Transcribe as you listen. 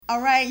All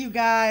right, you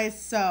guys.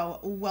 So,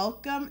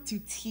 welcome to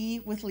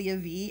Tea with Leah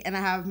V, and I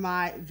have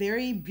my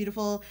very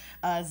beautiful,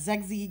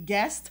 sexy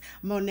guest,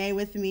 Monet,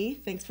 with me.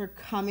 Thanks for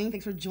coming.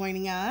 Thanks for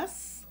joining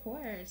us. Of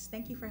course.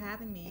 Thank you for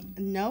having me.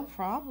 No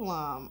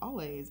problem.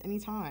 Always,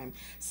 anytime.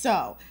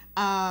 So,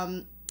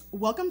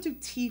 welcome to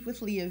Tea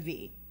with Leah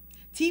V.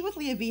 Tea with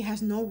Leah V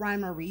has no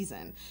rhyme or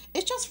reason.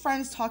 It's just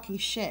friends talking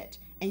shit,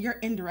 and you're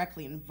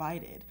indirectly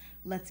invited.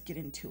 Let's get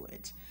into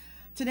it.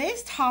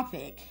 Today's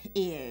topic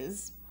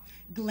is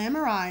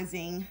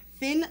glamorizing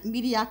thin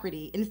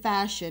mediocrity in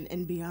fashion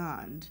and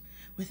beyond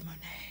with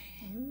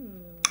Monet.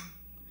 Ooh,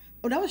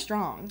 Oh, that was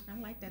strong. I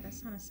like that.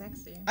 That's kind of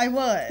sexy. I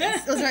was.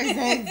 It was very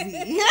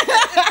sexy.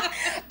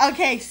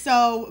 Okay,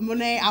 so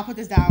Monet, I'll put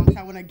this down because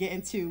I want to get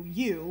into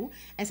you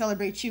and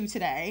celebrate you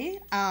today.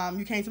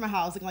 You came to my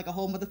house looking like a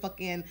whole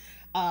motherfucking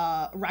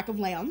rack of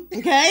lamb.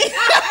 Okay.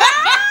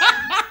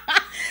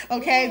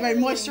 Okay, very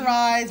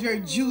moisturized, very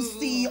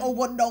juicy,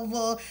 over and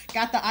over.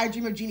 Got the I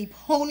Dream of Jeannie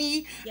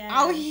pony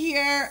out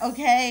here,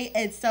 okay?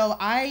 And so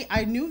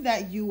I knew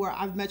that you were,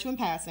 I've met you in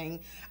passing.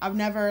 I've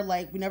never,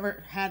 we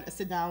never had a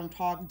sit-down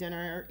talk,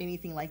 dinner, or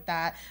anything like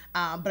that.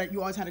 But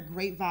you always had a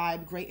great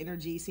vibe, great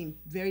energy, seemed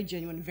very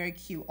genuine, very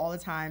cute all the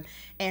time.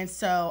 And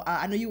so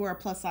I know you were a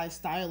plus-size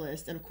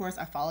stylist, and of course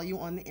I follow you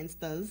on the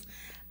Instas.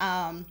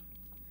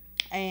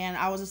 And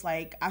I was just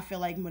like, I feel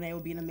like Monet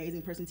would be an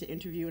amazing person to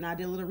interview. And I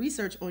did a little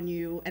research on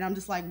you. And I'm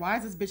just like, why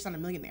is this bitch not a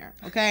millionaire?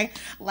 Okay?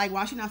 Like,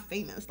 why is she not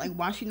famous? Like,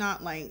 why is she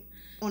not,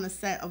 on a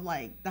set of,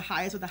 the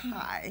highest with the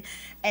high?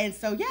 And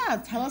so,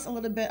 yeah, tell us a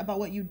little bit about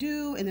what you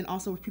do. And then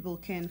also where people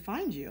can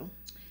find you.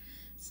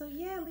 So,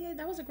 yeah, Leah,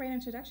 that was a great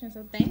introduction.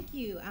 So, thank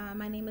you.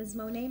 My name is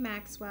Monet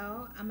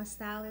Maxwell. I'm a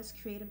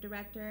stylist, creative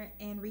director,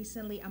 and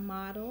recently a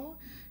model.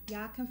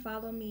 Y'all can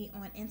follow me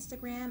on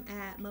Instagram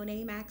at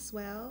Monet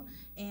Maxwell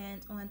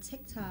and on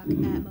TikTok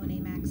at Monet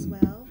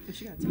Maxwell.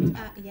 She got a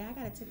TikTok. Yeah, I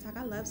got a TikTok.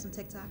 I love some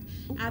TikTok.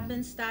 Ooh. I've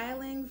been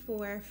styling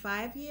for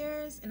 5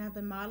 years, and I've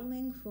been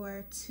modeling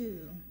for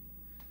 2.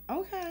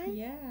 Okay.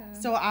 Yeah.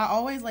 So I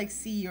always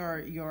see your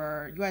you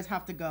guys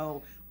have to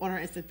go on our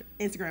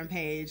Instagram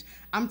page.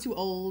 I'm too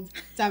old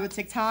to have a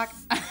TikTok.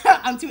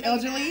 I'm too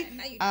elderly.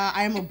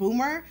 I am a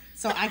boomer,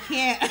 so I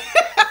can't.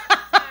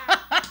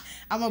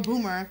 I'm a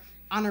boomer,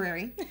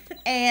 honorary.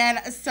 And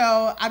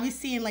so I be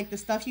seeing the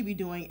stuff you be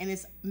doing, and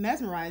it's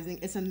mesmerizing.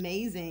 It's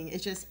amazing.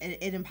 It's just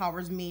it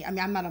empowers me. I mean,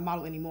 I'm not a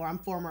model anymore. I'm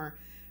a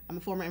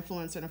former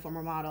influencer and a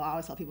former model. I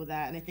always tell people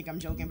that, and they think I'm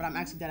joking, but I'm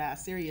actually dead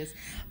ass serious.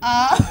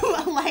 And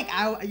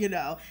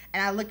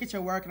I look at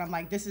your work, and I'm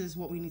like, this is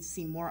what we need to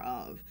see more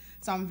of.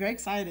 So I'm very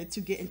excited to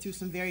get into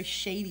some very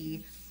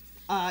shady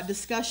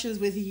discussions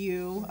with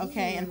you,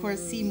 okay? And of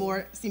course, see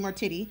more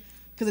titty,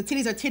 because the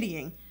titties are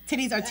tittying.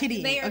 Titties are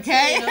tittying, they are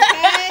okay?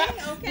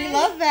 Tittying, okay. We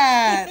love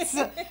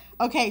that.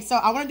 Okay, so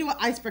I want to do an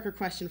icebreaker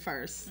question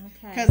first.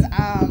 Okay. Because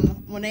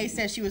Monet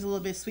said she was a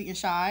little bit sweet and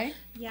shy.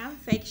 Yeah, I'm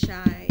fake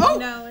shy.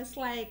 Oh! It's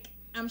like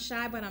I'm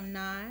shy, but I'm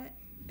not.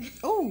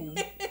 Ooh.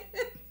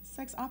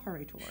 Sex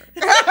operator.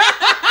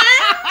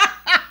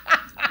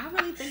 I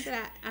really think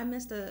that I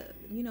missed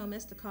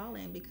the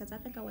calling, because I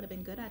think I would have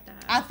been good at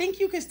that. I think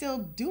you could still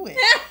do it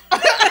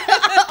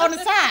on the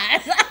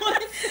side.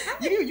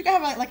 You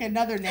can have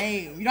another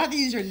name. You don't have to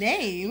use your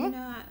name.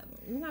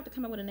 You don't have to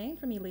come up with a name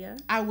for me, Leah.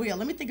 I will.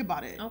 Let me think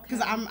about it. Okay.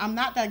 Because I'm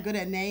not that good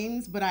at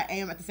names, but I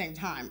am at the same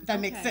time. If that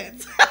makes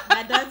sense.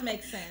 That does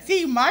make sense.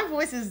 See, my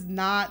voice is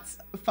not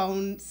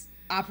sex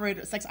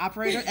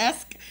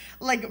operator-esque.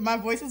 My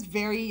voice is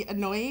very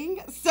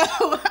annoying. So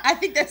I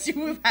think that you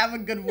would have a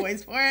good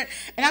voice for it.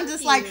 And I'm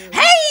just like,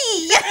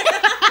 hey!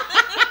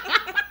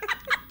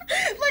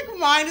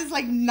 Mine is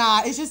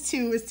not. It's just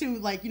it's too,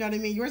 you know what I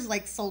mean? Yours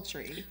is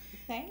sultry.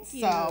 Thank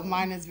you. So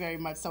mine is very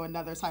much so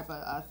another type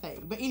of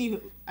thing. But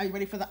anywho, are you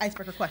ready for the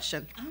icebreaker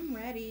question? I'm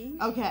ready.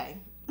 Okay.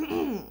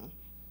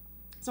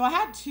 So I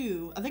had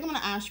 2. I think I'm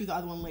going to ask you the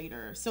other one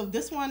later. So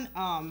this one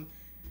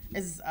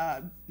is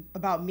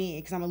about me,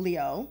 because I'm a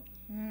Leo.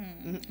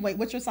 Wait,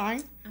 what's your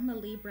sign? I'm a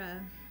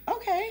Libra.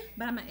 Okay.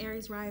 But I'm an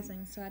Aries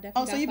rising, so I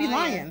definitely so you be fire.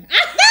 lying.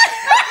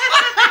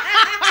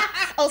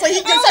 So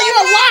you a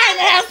lying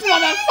ass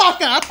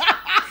motherfucker.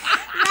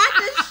 Not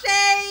the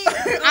shade.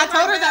 I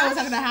told her that was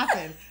going to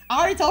happen. I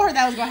already told her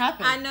that was going to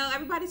happen. I know.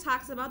 Everybody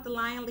talks about the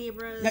lion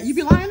Libras. Yeah, you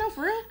be lying though,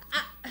 for real?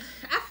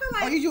 I feel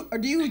like... Or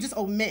do you just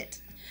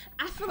omit?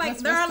 I feel like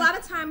there are a lot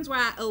of times where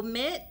I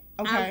omit.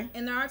 Okay.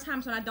 And there are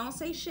times when I don't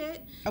say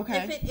shit. Okay.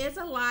 If it is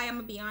a lie, I'm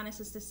going to be honest,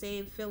 it's to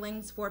save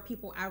feelings for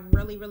people I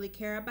really, really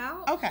care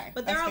about. Okay.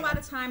 But there are a lot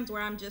of times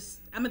where I'm going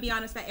to be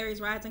honest, that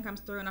Aries rising comes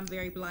through and I'm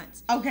very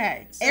blunt.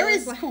 Okay. So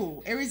Aries is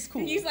cool. Aries is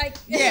cool. He's like...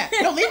 Yeah.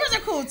 No, Libras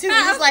are cool too.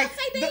 It's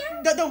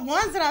just the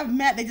ones that I've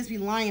met, they just be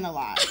lying a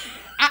lot.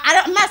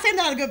 I'm not saying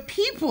they're not good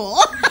people.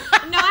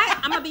 No,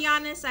 I'm gonna be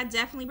honest. I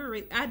definitely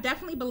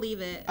believe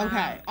it.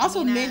 Okay.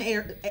 Also,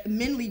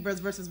 men Libras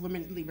versus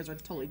women Libras are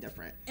totally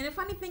different. And the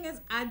funny thing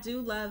is, I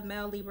do love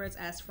male Libras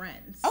as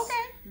friends.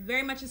 Okay.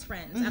 Very much as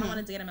friends. I don't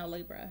want to date a male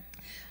Libra.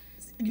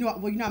 You know,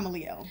 well, I'm a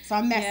Leo, so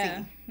I'm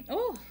messy. Yeah.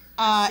 Oh.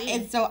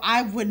 And so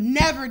I would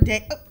never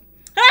date.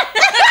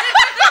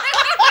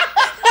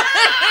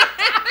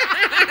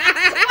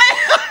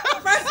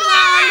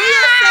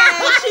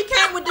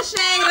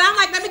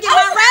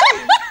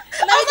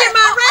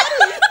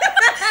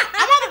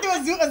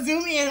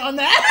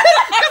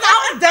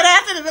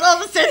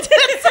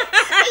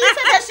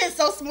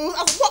 smooth.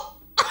 I was like,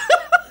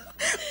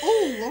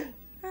 what? Ooh.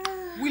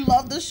 We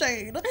love the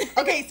shade.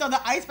 Okay, so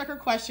the icebreaker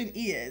question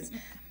is,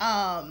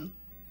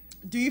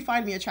 do you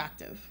find me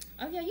attractive?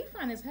 Oh, yeah, you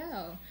fine as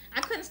hell.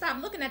 I couldn't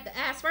stop looking at the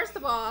ass. First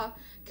of all,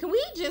 can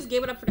we just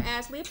give it up for the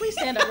ass, Leah? Please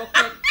stand up real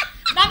quick.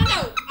 No.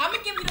 I'm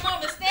going to give you the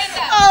moment. Stand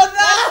up. Oh,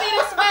 no. Let's see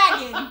the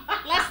swagging.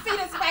 Let's see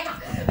the swagging.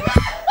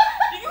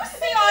 Do you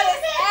see all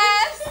this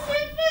ass?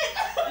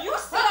 You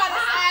see all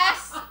this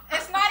ass?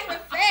 It's not even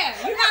fair.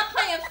 You're not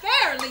playing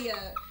fair,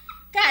 Leah.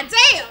 God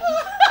damn.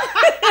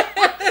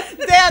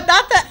 Damn,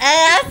 not the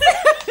ass.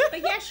 But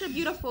yes, you're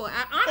beautiful.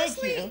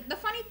 Honestly, Thank you. the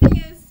funny thing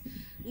is,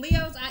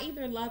 Leos, I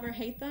either love or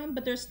hate them,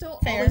 but there's still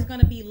Fair. always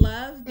gonna be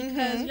love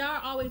because y'all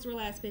are always real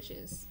ass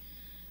bitches.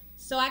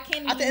 So I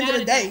can't At the even end of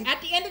the day.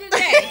 At the end of the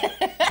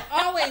day,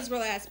 always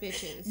real ass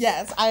bitches.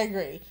 Yes, I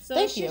agree. So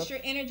Thank it's you. just your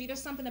energy.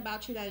 There's something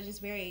about you that is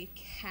just very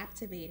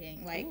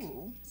captivating. Like,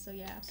 Ooh. so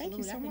yeah, Thank absolutely.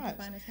 you so I think much.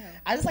 you're fine as hell.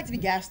 I just like to be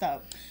gassed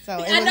up. So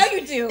I know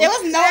you do. It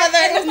was no other.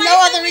 It was the no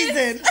funny other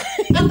thing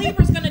reason. A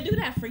Libra's gonna do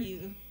that for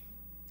you.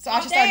 So I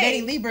should start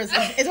dating Libras.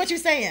 Is what you're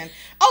saying?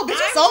 Oh, bitch,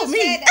 you sold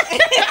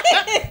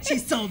me. She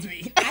sold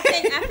me.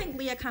 I think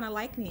Leah kind of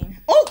like me.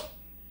 Oh,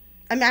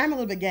 I mean, I'm a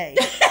little bit gay.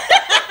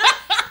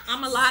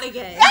 I'm a lot of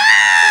gay.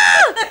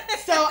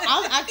 So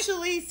I'm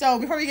actually,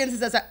 before we get into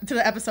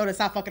the episode and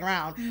stop fucking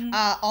around,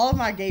 all of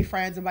my gay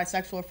friends and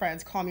bisexual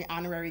friends call me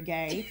honorary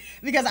gay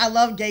because I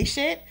love gay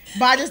shit,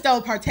 but I just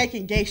don't partake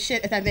in gay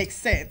shit, if that makes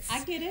sense.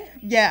 I get it.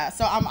 Yeah,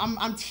 so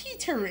I'm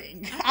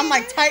teetering. I'm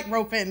like tight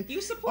roping.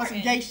 You support some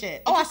it. gay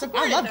shit. But Oh, you I love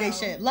support it, gay though.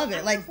 shit. Love it.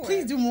 I'm Like, here for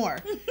please it. do more.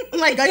 I'm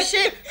like, gay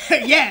shit?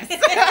 Yes.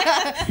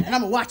 And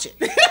I'm gonna watch it.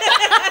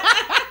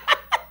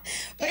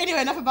 But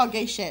anyway, enough about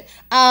gay shit.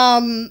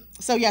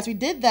 So yes, we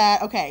did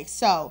that. Okay,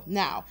 so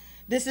now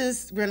we're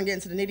gonna get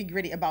into the nitty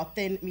gritty about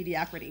thin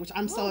mediocrity, which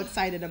I'm so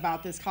excited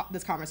about this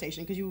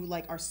conversation because you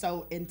like are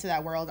so into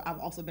that world. I've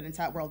also been into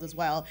that world as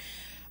well.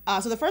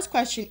 So the first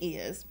question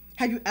is,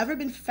 have you ever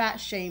been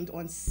fat shamed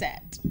on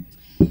set?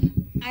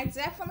 I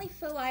definitely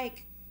feel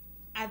like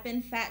I've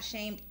been fat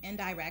shamed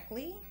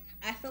indirectly.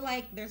 I feel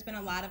like there's been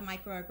a lot of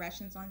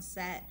microaggressions on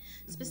set,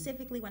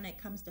 specifically when it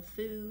comes to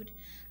food.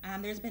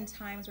 There's been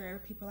times where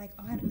people are like,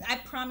 oh, I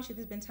promise you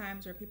there's been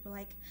times where people are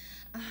like,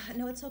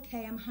 no, it's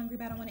okay. I'm hungry,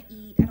 but I don't want to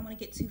eat. I don't want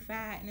to get too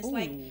fat. And it's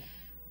like,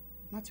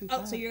 not too fat.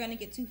 oh, so you're going to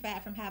get too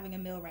fat from having a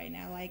meal right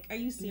now. Like, are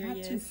you serious?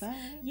 Not too fat.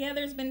 Yeah,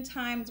 there's been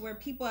times where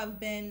people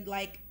have been,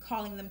 like,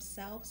 calling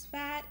themselves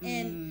fat.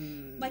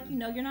 And, like,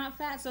 you're not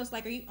fat. So it's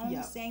like, are you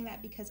only saying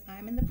that because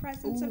I'm in the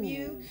presence of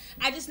you?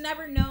 I just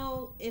never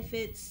know if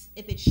it's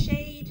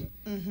shade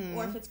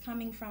or if it's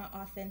coming from an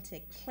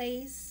authentic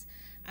place.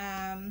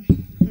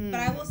 But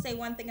I will say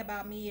one thing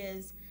about me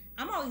is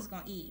I'm always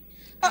going to eat.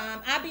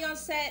 I be on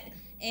set,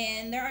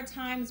 and there are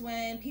times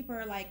when people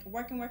are like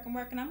working.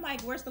 I'm like,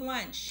 where's the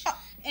lunch?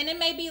 And it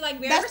may be like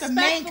very That's the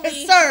main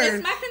respectfully. concern.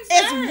 It's my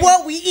concern. It's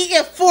what we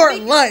eating for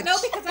lunch. No,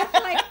 because I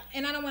feel like,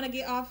 and I don't want to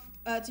get off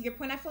to your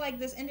point. I feel like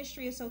this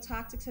industry is so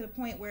toxic to the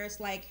point where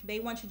it's like they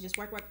want you to just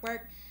work.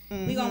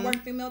 We gonna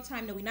work through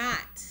mealtime. No, we not.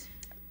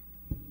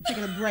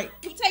 Taking a break.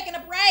 We taking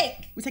a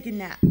break. We taking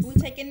naps. We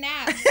taking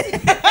naps.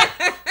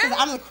 Because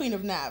I'm the queen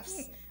of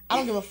naps. I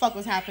don't give a fuck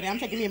what's happening. I'm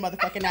taking me a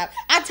motherfucking nap.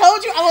 I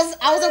told you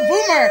I was a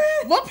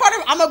boomer. What part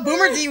of I'm a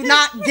boomer do you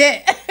not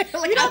get?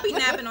 Like, You don't be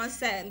napping on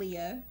set,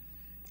 Leah.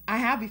 I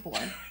have before.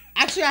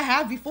 Actually, I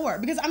have before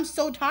because I'm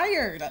so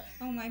tired.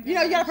 Oh my god.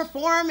 You gotta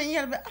perform and you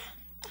gotta.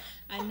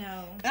 I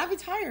know. And I'll be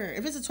tired.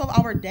 If it's a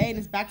 12-hour day and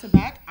it's back to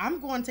back, I'm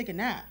going to take a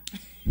nap.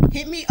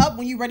 Hit me up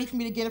when you're ready for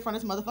me to get in front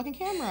of this motherfucking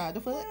camera. The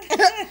fuck?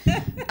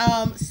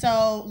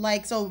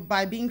 So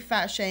by being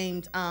fat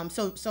shamed,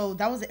 so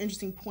that was an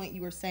interesting point.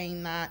 You were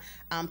saying that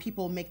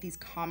people make these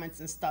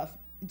comments and stuff.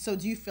 So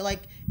do you feel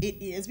like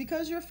it is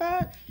because you're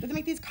fat that they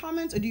make these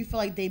comments, or do you feel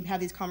like they have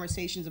these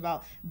conversations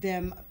about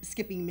them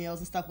skipping meals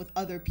and stuff with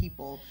other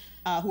people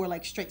who are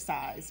like straight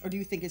size, or do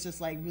you think it's just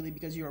like really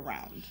because you're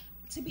around?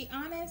 To be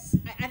honest,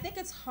 I think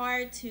it's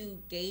hard to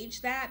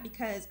gauge that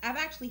because I've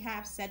actually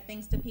have said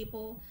things to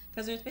people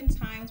because there's been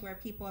times where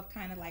people have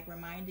kind of like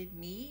reminded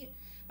me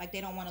like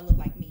they don't want to look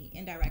like me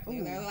indirectly.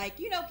 Ooh. They're like,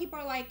 people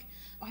are like,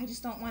 oh, I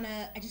just don't want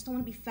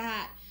to be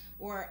fat,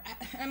 or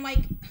I'm like,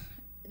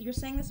 you're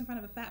saying this in front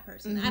of a fat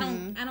person.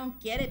 Mm-hmm. I don't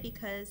get it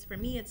because for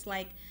me it's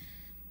like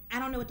I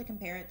don't know what to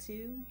compare it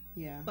to.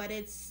 Yeah. But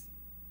it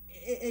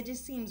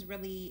just seems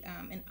really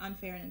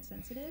unfair and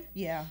insensitive.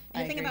 Yeah.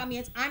 And the thing about me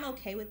is I'm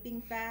okay with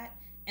being fat,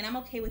 and I'm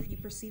okay with you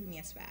perceiving me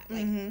as fat.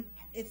 Like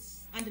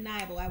it's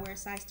undeniable. I wear a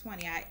size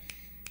 20.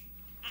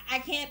 I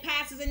can't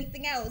pass as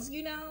anything else,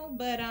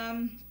 But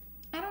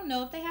I don't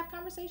know if they have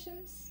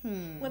conversations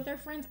with their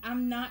friends.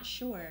 I'm not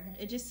sure.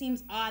 It just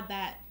seems odd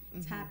that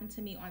it's happened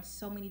to me on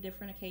so many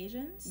different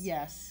occasions.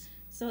 Yes.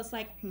 So it's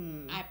like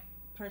I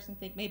personally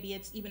think maybe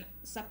it's even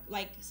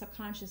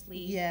subconsciously.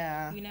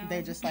 Yeah.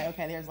 They're just like,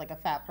 okay, there's like a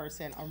fat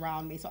person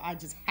around me, so I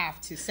just have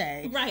to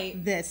say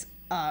this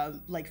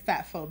like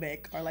fat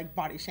phobic or like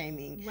body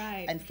shaming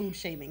and food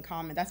shaming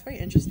comment. That's very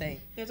interesting.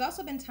 There's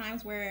also been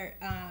times where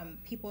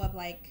people have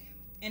like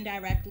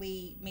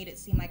indirectly made it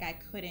seem like I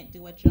couldn't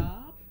do a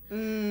job.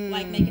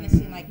 like making it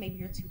seem like maybe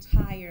you're too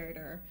tired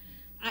or,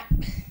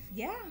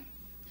 yeah.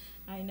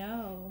 I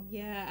know.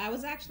 Yeah, I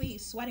was actually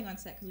sweating on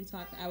set because we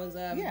talked. I was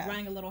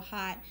running a little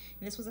hot,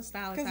 and this was a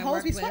stylist I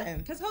worked with.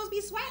 Because hoes be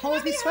sweating.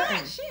 Hoes be sweating.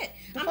 Hot. Shit,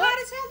 I'm hot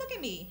as hell. Look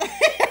at me.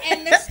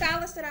 And this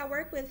stylist that I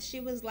work with,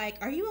 she was like,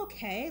 "Are you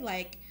okay?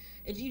 Like,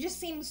 you just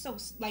seem so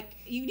like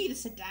you need to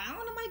sit down."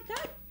 I'm like,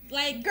 "God,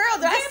 like, girl,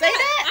 did I say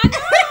that? I know.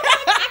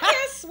 Like, I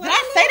can't sweat. Did I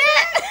say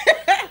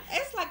that?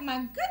 It's like,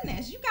 my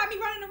goodness, you got me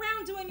running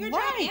around doing your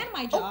job and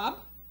my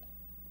job.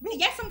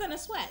 Yes, I'm gonna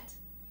sweat."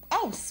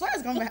 Oh,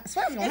 sweat's gonna happen. It's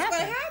gonna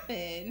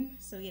happen.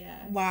 So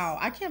yeah. Wow,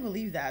 I can't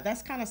believe that.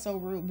 That's kind of so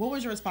rude. What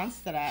was your response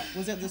to that?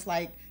 Was it just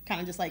like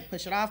kind of just like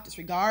push it off,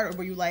 disregard, or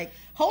were you like,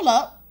 hold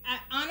up,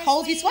 honestly,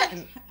 hoes be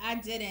sweating? I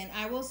didn't.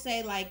 I will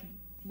say, like,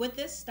 with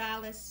this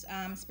stylist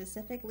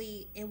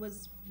specifically, it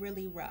was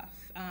really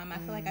rough. I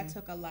feel like I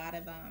took a lot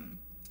of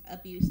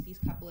abuse these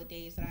couple of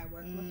days that I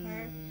worked with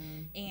her,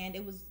 and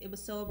it was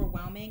so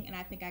overwhelming. And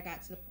I think I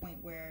got to the point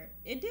where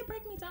it did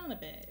break me down a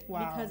bit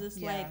because it's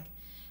like,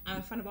 I'm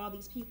in front of all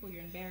these people.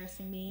 You're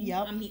embarrassing me.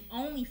 Yep. I'm the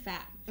only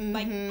fat,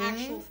 like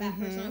actual fat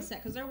person on set,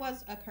 because there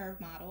was a curve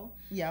model.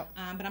 Yep.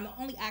 But I'm the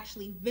only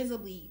actually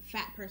visibly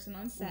fat person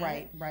on set.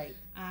 Right.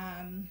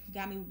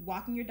 Got me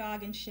walking your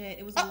dog and shit.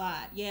 It was a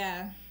lot.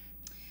 Yeah.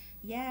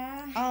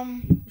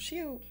 Was she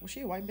a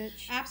white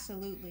bitch?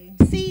 Absolutely.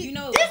 See, you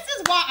know, this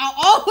is why I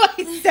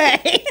always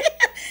say,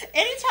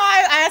 anytime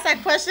I ask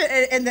that question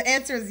and the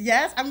answer is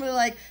yes, I'm really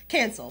like,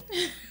 cancel.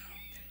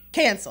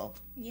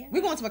 Yeah.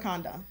 We're going to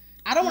Wakanda.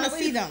 I don't want to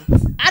see them.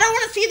 I don't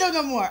want to see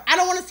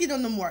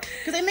them no more.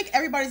 Because they make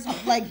everybody's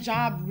like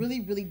job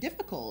really, really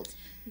difficult.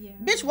 Yeah.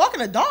 Bitch,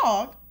 walking a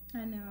dog.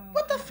 I know.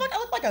 What the fuck? I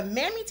look like a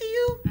mammy to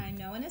you? I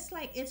know. And it's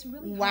like, it's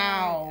really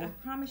hard. I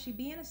promise you,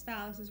 being a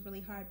stylist is really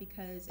hard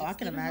because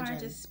it's even hard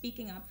just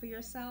speaking up for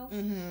yourself.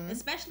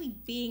 Especially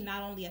being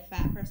not only a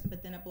fat person,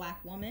 but then a black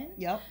woman.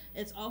 Yep.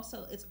 It's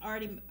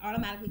already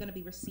automatically going to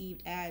be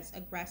received as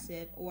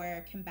aggressive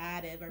or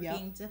combative or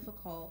being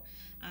difficult.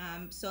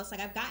 So it's like,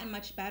 I've gotten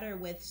much better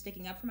with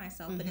sticking up for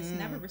myself, but it's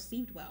never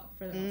received well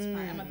for the most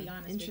part. I'm going to be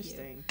honest with you.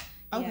 Interesting.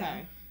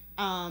 Okay.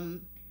 Yeah.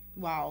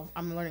 Wow,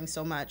 I'm learning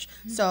so much.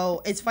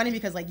 So it's funny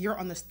because like you're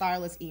on the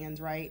stylist end,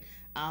 right,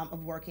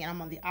 of working, and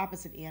I'm on the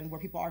opposite end where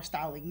people are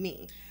styling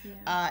me.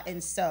 Yeah.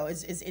 And so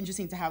it's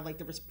interesting to have like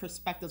the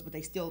perspectives, but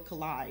they still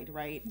collide,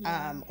 right?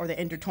 Yeah. Or they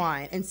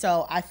intertwine. And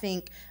so I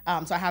think,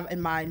 so I have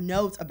in my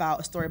notes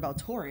about a story about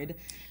Torrid,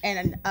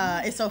 and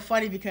it's so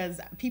funny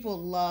because people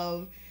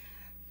love.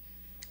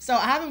 So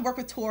I haven't worked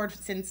with Torrid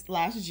since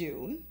last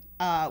June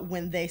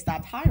when they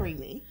stopped hiring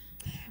me.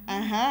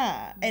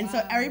 And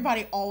so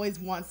everybody always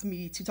wants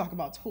me to talk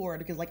about Torrid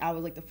because like I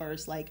was like the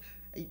first like,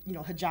 you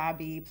know,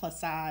 hijabi, plus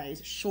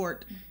size,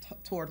 short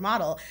Torrid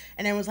model.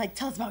 And everyone was like,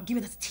 give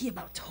me the tea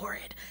about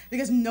Torrid,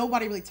 because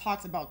nobody really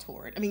talks about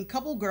Torrid. I mean, a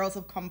couple girls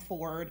have come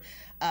forward,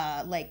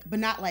 like, but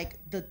not like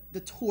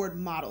the Torrid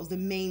models, the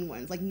main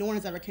ones. Like no one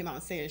has ever came out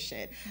and said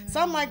shit. So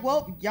I'm like,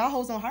 well, y'all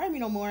hoes don't hire me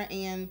no more,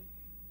 and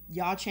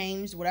y'all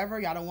changed,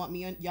 whatever. Y'all don't want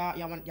me.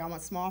 Y'all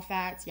want small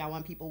fats. Y'all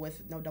want people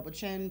with no double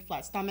chin,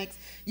 flat stomachs.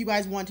 You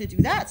guys want to do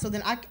that. So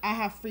then I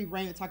have free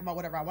reign to talk about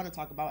whatever I want to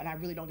talk about, and I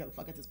really don't give a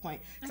fuck at this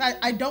point. Because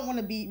I don't want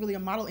to be really a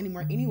model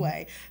anymore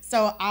anyway.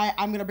 So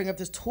I'm gonna bring up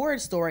this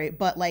Torrid story.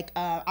 But like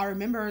I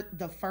remember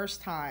the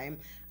first time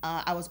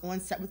I was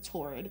on set with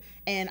Torrid,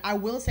 and I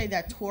will say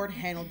that Torrid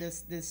handled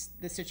this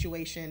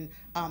situation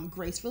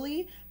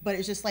gracefully, but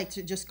it's just like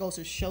just goes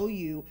to show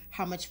you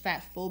how much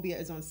fat phobia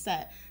is on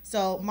set.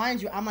 So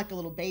mind you, I'm like a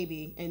little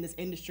baby in this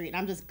industry, and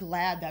I'm just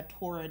glad that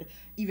Torrid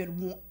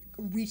even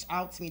reached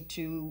out to me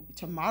to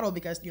model,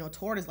 because you know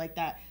Torrid is like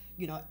that.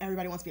 You know,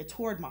 everybody wants to be a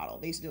Torrid model.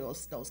 They used to do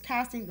those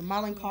castings, the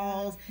modeling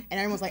calls, and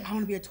everyone's like, I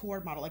want to be a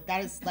Torrid model. Like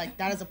that is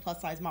a plus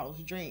size model's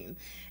dream.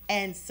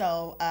 And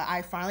so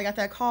I finally got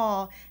that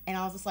call, and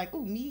I was just like,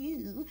 ooh,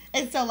 me.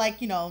 And so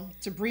like, you know,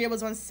 Tabria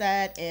was on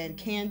set, and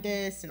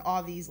Candace, and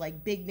all these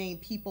like big name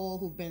people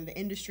who've been in the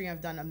industry and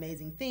have done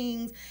amazing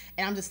things.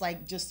 And I'm just like,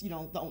 you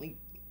know, the only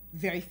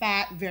very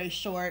fat, very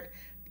short,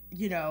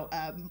 you know,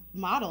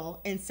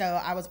 model. And so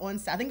I was on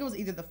set. I think it was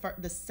either the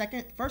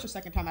first or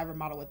second time I ever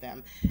modeled with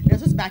them. And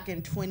this was back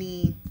in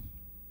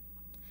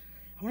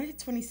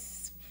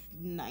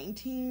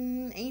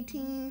 2019,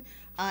 18.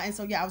 And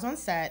so, yeah, I was on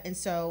set. And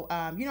so,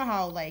 you know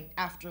how, like,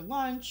 after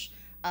lunch,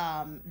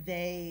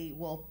 they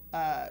will,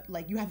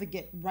 like, you have to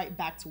get right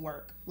back to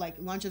work. Like,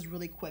 lunch is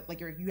really quick. Like,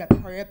 you have to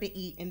hurry up and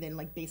eat, and then,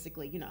 like,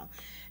 basically, you know.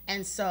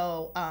 And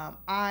so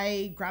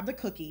I grabbed a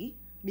cookie,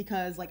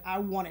 because like I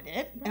wanted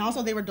it, and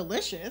also they were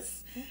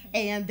delicious,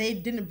 and they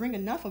didn't bring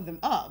enough of them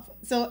up,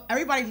 so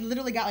everybody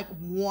literally got like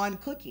one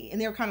cookie, and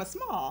they were kind of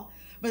small.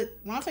 But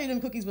when I tell you them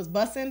cookies was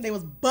bussin', they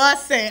was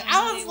bussin'.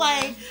 I was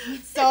like,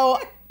 so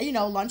you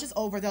know, lunch is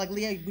over. They're like,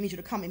 Leah, we need you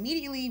to come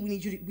immediately. We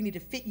need to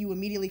fit you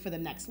immediately for the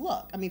next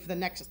look. I mean, for the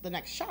next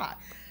shot.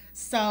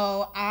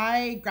 So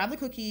I grabbed the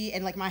cookie,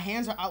 and like my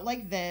hands are out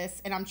like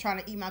this, and I'm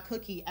trying to eat my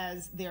cookie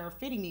as they're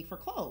fitting me for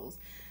clothes,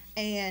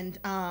 and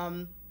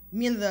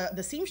me and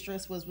the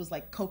seamstress was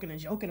like coking and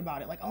joking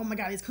about it. Like, oh my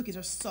God, these cookies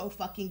are so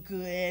fucking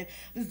good.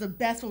 This is the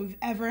best one we've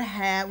ever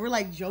had. We're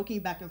like joking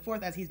back and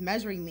forth as he's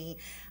measuring me.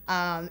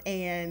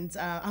 And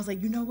I was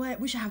like, you know what?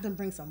 We should have them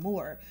bring some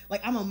more.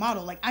 Like, I'm a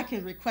model. Like, I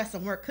can request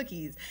some more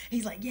cookies.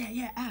 He's like,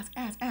 yeah,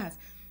 ask.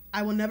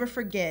 I will never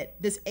forget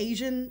this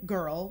Asian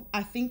girl.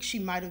 I think she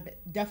might have been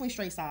definitely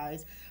straight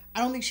size. I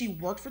don't think she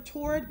worked for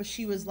Torrid, but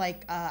she was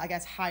like, I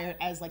guess, hired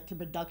as like the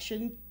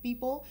production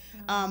people.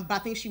 But I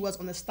think she was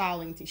on the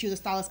styling team. She was a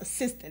stylist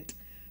assistant,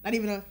 not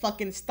even a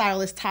fucking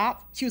stylist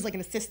top. She was like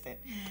an assistant.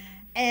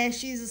 And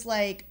she's just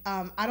like,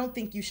 I don't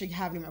think you should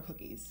have any more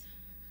cookies.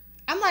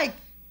 I'm like,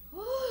 I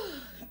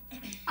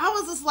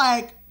was just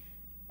like,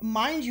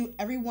 mind you,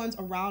 everyone's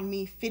around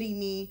me, fitting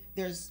me.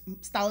 There's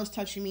stylists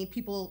touching me,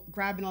 people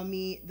grabbing on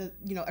me.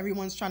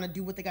 Everyone's trying to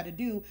do what they got to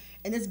do.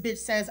 And this bitch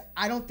says,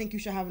 I don't think you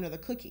should have another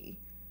cookie.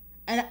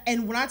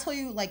 And when I tell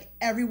you, like,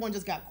 everyone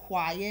just got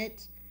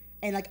quiet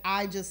and, like,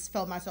 I just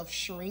felt myself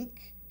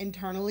shrink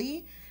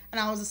internally. And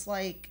I was just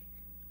like,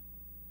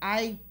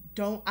 I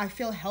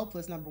feel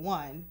helpless, number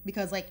one,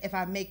 because, like, if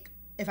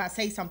I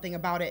say something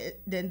about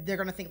it, then they're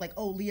going to think, like,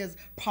 oh, Leah's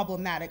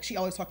problematic. She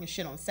always talking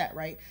shit on set,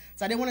 right?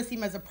 So I didn't want to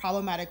seem as a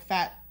problematic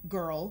fat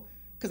girl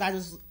because I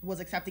just was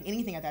accepting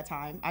anything at that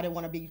time. I didn't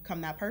want to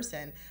become that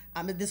person.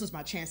 This was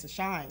my chance to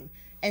shine.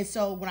 And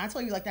so when I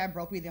told you, like, that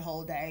broke me the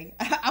whole day,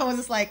 I was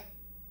just like,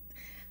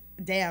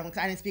 damn, because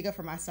I didn't speak up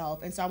for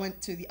myself. And so I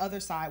went to the other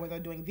side where they're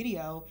doing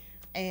video,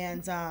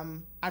 and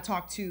I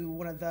talked to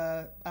one of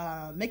the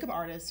makeup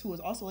artists who was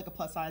also like a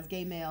plus size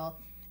gay male,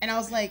 and I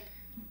was like,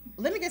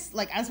 let me just,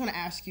 like, I just want to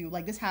ask you,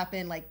 like, this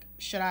happened, like,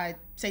 should I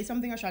say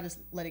something or should I just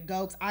let it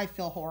go? Because I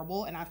feel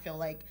horrible and I feel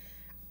like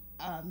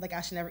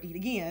I should never eat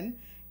again.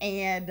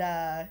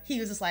 And he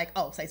was just like,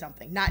 oh, say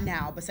something, not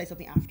now, but say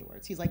something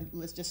afterwards. He's like,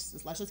 let's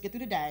just get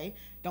through the day,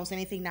 don't say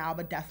anything now,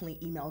 but definitely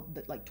email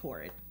like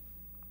Torrid.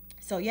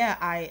 So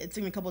yeah, it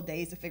took me a couple of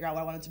days to figure out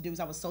what I wanted to do because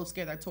I was so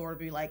scared that Torrid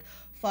would be like,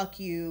 fuck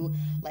you,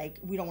 like,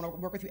 we don't want to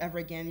work with you ever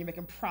again, you're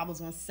making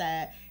problems on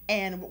set.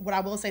 And what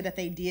I will say that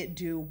they did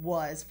do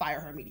was fire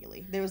her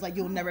immediately. They was like,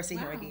 you'll never see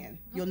her again.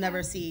 You'll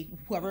never see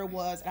whoever it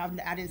was, and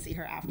I didn't see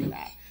her after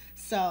that.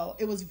 So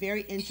it was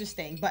very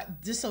interesting,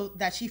 but just so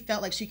that she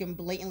felt like she can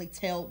blatantly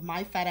tell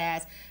my fat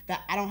ass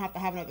that I don't have to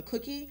have another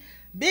cookie,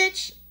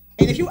 bitch.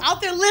 And if you out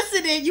there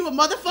listening, you a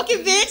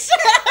motherfucking bitch.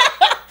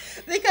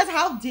 Because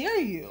how dare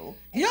you?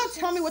 You don't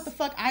tell me what the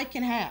fuck I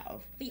can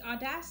have. The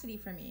audacity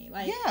for me.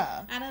 Like,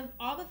 yeah. Out of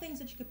all the things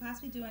that you could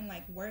possibly do in,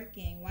 like,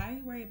 working, why are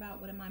you worried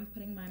about what am I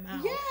putting in my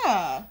mouth?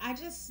 Yeah.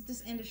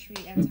 This industry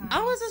at times.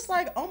 I was just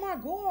like, oh my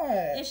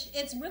God.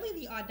 It's really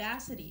the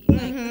audacity.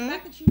 Like, the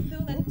fact that you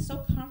feel that it's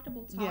so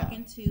comfortable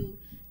talking to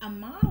a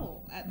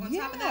model. On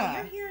top of that,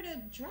 you're here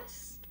to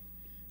dress.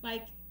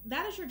 Like,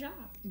 that is your job.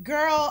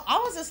 Girl, I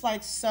was just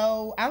like,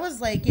 I was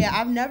like, yeah,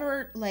 I've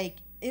never, like,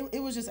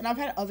 it was just, and I've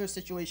had other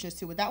situations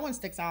too, but that one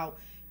sticks out,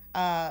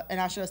 and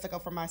I should have stuck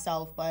up for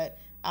myself, but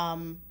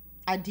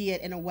I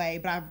did in a way,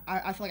 but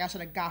I feel like I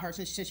should have got her,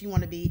 since she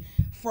wanted to be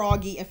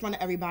froggy in front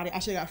of everybody, I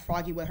should have got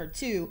froggy with her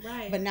too.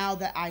 Right. But now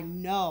that I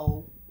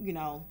know,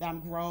 that I'm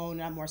grown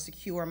and I'm more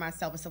secure in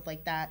myself and stuff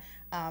like that,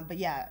 but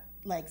yeah,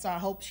 like, so I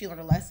hope she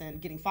learned a lesson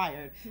getting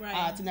fired,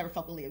 to never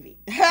fuck with Leah V.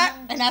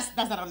 And that's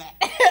not on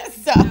that.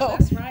 So no,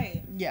 that's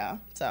right. Yeah.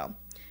 So,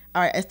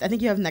 all right. I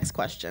think you have the next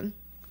question.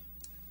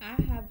 I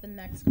have the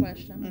next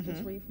question. I'm going to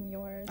just read from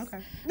yours.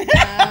 Okay.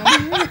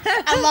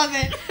 I love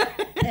it.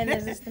 And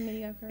is this the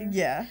mediocre?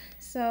 Yeah.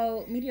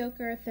 So,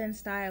 mediocre thin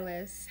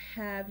stylist,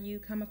 have you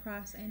come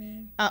across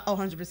any?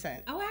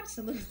 100%. Oh,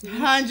 absolutely.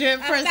 100%.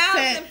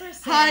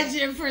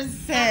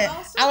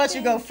 100%. I'll let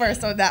you go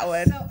first on that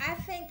one. So, I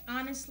think,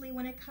 honestly,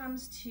 when it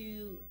comes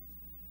to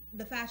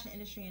the fashion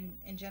industry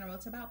in general,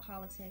 it's about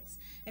politics.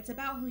 It's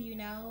about who you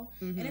know,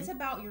 and it's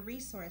about your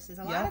resources.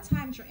 A lot of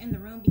times you're in the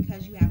room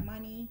because you have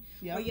money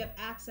or you have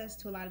access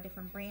to a lot of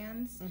different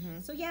brands.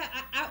 So yeah,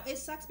 it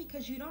sucks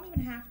because you don't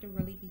even have to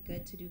really be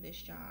good to do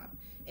this job.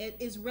 It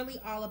is really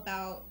all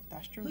about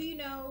who you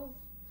know,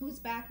 whose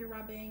back you're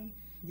rubbing,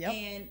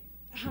 and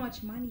how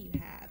much money you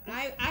have.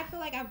 I feel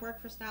like I've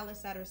worked for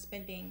stylists that are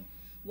spending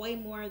way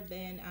more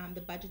than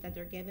the budget that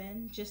they're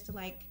given just to,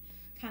 like,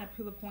 kind of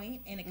prove a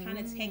point, and it kind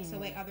of takes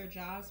away other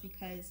jobs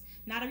because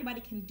not everybody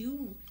can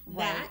do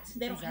that.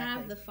 They don't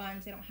have the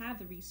funds, they don't have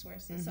the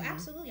resources. So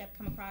absolutely, I've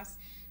come across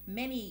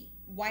many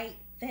white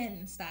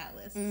thin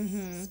stylists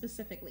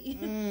specifically.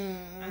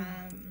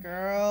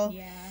 Girl,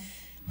 yeah.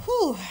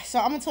 Whew. So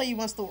I'm gonna tell you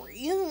one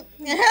story.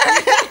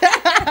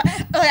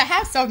 I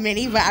have so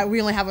many, but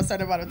we only have a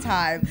certain amount of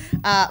time.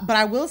 But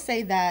I will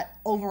say that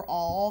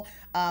overall,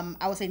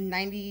 I would say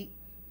 98%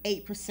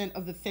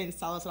 of the thin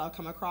stylists that I'll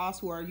come across,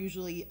 who are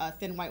usually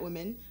thin white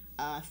women,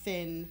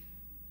 thin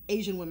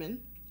Asian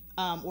women,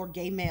 or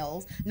gay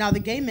males. Now, the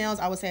gay males,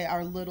 I would say,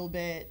 are a little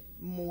bit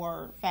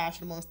more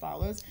fashionable and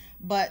stylish,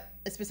 but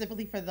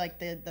specifically for like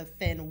the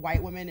thin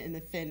white women and the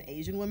thin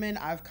Asian women,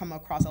 I've come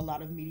across a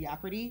lot of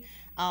mediocrity.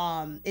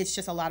 It's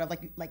just a lot of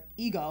like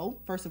ego,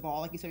 first of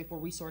all, like you said before,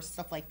 resource,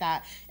 stuff like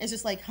that. It's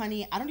just like,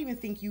 honey, I don't even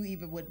think you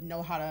even would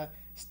know how to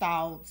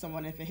style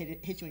someone if it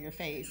hit you in your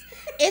face.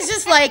 It's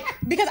just like,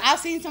 because I've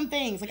seen some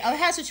things. Like, I've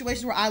had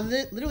situations where I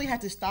literally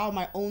had to style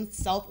my own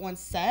self on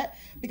set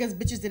because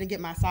bitches didn't get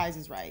my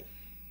sizes right.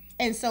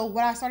 And so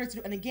what I started to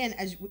do, and again,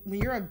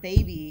 when you're a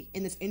baby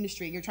in this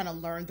industry, you're trying to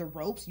learn the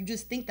ropes, you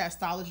just think that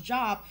stylist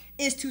job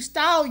is to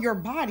style your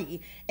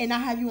body and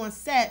not have you on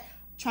set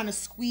trying to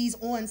squeeze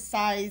on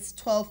size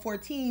 12,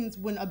 14s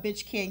when a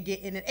bitch can't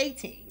get in an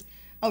 18.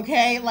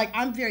 Okay, like,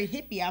 I'm very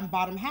hippie. I'm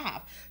bottom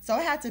half. So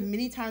I had to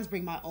many times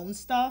bring my own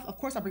stuff. Of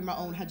course, I bring my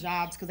own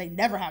hijabs because they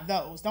never have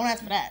those. Don't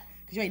ask for that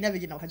because you ain't never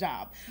get no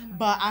hijab.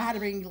 But I've had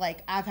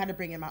to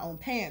bring in my own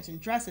pants and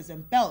dresses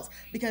and belts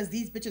because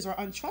these bitches are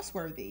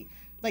untrustworthy.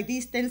 Like,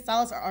 these thin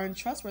stylists are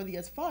untrustworthy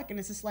as fuck. And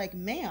it's just like,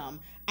 ma'am,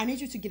 I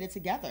need you to get it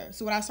together.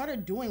 So what I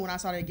started doing when I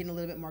started getting a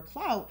little bit more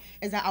clout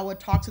is that I would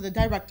talk to the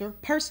director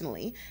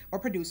personally or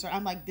producer.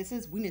 I'm like,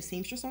 we need a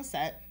seamstress on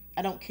set.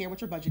 I don't care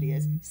what your budget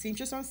is.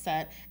 Seamstress on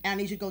set. And I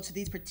need you to go to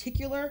these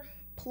particular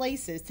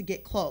places to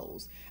get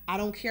clothes. I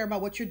don't care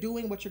about what you're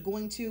doing, what you're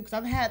going to, because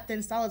I've had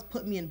thin stylists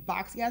put me in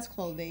boxy ass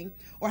clothing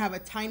or have a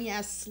tiny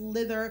ass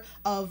slither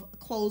of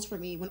clothes for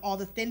me when all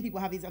the thin people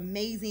have these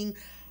amazing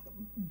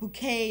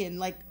bouquet and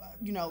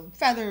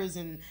feathers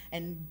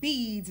and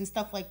beads and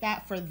stuff like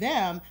that for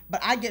them,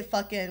 but I get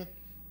fucking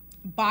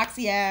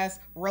boxy ass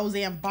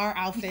Roseanne Barr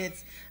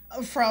outfits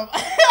from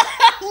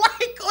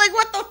like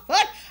what the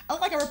fuck? I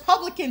look like a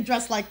Republican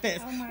dressed like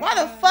this. Why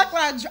the fuck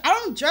would I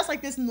don't dress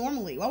like this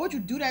normally. Why would you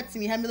do that to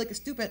me? Have me looking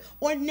stupid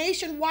or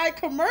nationwide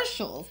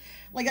commercials?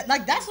 Like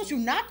that's what you're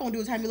not gonna do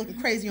is have me looking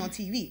crazy on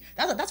TV.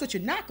 That's what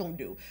you're not gonna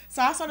do.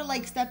 So I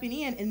started stepping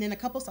in, and then a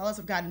couple stylists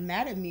have gotten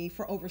mad at me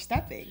for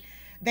overstepping.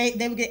 They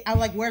would get, I'm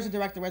like, where's the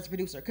director, where's the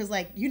producer? Because,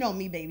 you know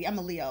me, baby, I'm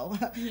a Leo.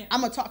 Yeah.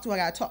 I'm going to talk to who I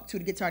got to talk to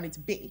get to where I need to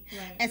be.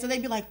 Right. And so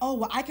they'd be like, oh,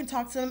 well, I can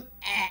talk to them.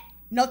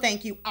 No,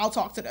 thank you. I'll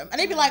talk to them. And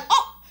they'd be like,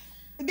 oh,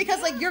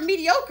 because, you're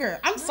mediocre.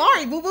 I'm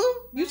sorry, boo-boo.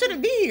 You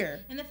shouldn't be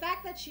here. And the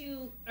fact that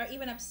you are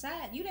even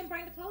upset, you didn't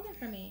bring the clothing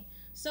for me.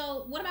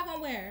 So what am I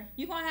gonna wear?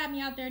 You gonna have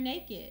me out there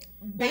naked?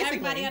 Basically,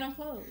 everybody got on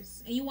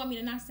clothes, and you want me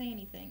to not say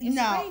anything? It's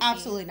no, crazy.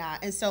 Absolutely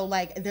not. And so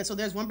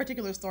there's one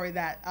particular story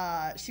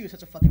that she was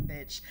such a fucking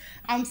bitch.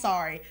 I'm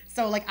sorry.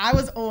 So I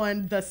was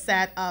on the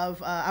set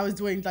of I was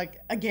doing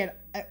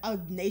a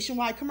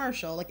nationwide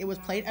commercial. It was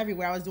played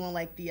everywhere. I was doing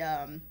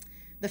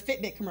the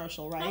Fitbit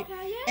commercial, right?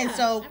 Okay, yeah. And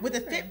so with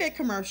the Fitbit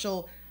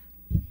commercial,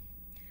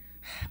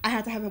 I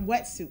had to have a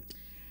wetsuit.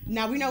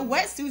 Now we know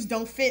wetsuits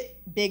don't fit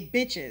big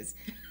bitches.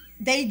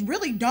 They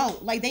really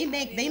don't. They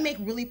make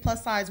really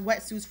plus size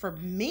wetsuits for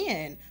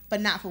men, but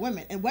not for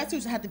women. And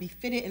wetsuits have to be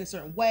fitted in a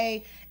certain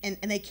way, and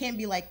they can't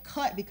be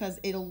cut because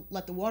it'll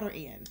let the water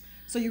in.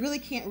 So you really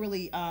can't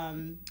really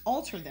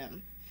alter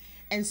them.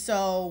 And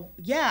so,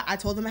 yeah, I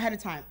told them ahead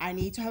of time, I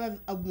need to have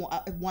a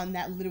one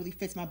that literally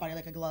fits my body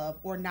like a glove,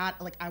 or not,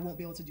 I won't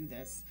be able to do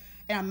this.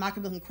 And I'm not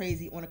going to be looking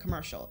crazy on a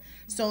commercial.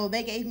 So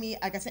they gave me,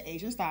 like I said,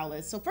 Asian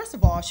stylist. So first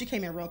of all, she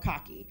came in real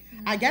cocky.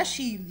 Mm-hmm. I guess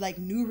she,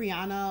 knew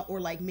Rihanna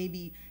or,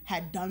 maybe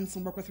had done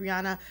some work with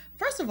Rihanna.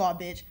 First of all,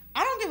 bitch,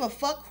 I don't give a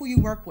fuck who you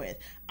work with.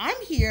 I'm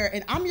here,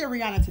 and I'm your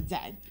Rihanna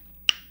today.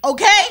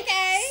 Okay?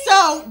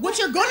 So what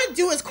you're gonna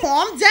do is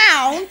calm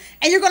down,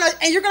 and you're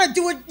gonna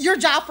do your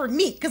job for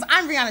me, because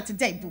I'm Rihanna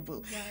today, boo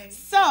boo. Right.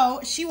 So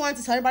she wanted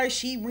to tell everybody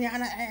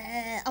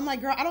Rihanna. I'm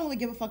like, girl, I don't really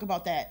give a fuck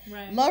about that.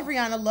 Right. Love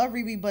Rihanna, love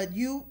Riri, but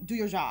you do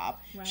your job.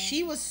 Right.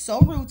 She was so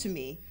rude to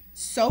me,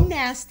 so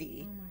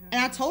nasty. Oh, and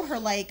I told her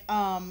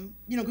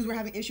because we're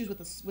having issues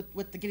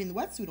with getting the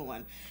wetsuit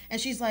on, and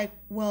she's like,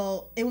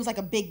 well, it was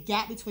a big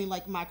gap between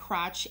my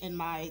crotch and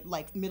my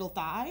middle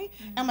thigh.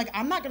 Mm-hmm. And I'm like,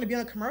 I'm not gonna be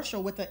on a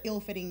commercial with an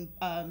ill-fitting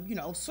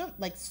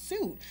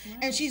suit. Right.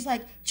 And she's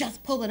like,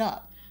 just pull it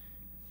up.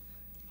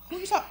 Who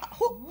you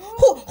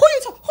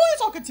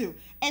talking to?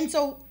 And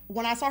so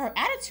when I saw her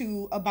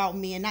attitude about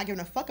me and not giving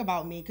a fuck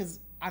about me because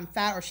I'm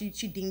fat or she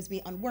deems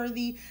me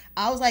unworthy,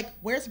 I was like,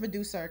 where's the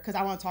producer? Because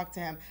I want to talk to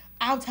him.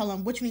 I'll tell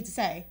him what you need to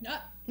say. No.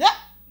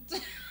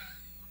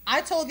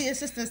 I told the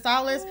assistant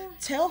stylist,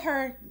 tell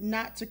her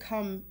not to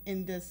come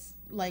in this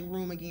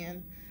room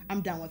again.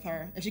 I'm done with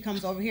her. If she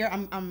comes over here,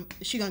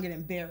 she gonna get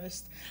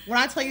embarrassed. When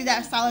I tell you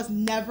that stylist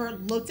never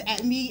looked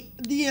at me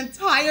the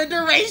entire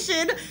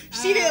duration,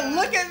 she didn't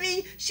look at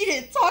me, she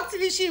didn't talk to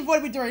me, she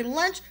avoided me during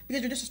lunch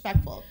because you're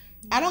disrespectful.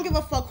 I don't give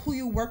a fuck who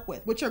you work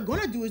with. What you're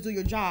gonna do is do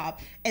your job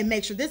and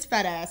make sure this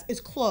fat ass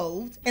is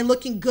clothed and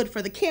looking good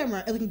for the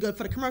camera and looking good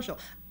for the commercial.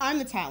 I'm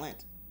the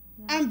talent.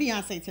 I'm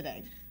Beyonce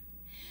today.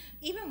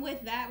 Even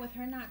with that, with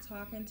her not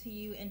talking to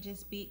you and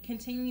just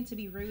continuing to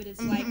be rude,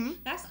 it's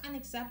that's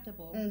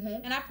unacceptable.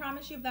 Mm-hmm. And I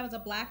promise you, if that was a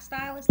black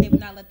stylist, they would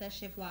not let that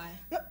shit fly.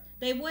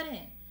 They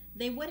wouldn't.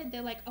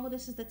 They're like, oh,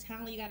 this is the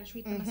talent, you got to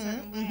treat them a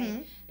certain way.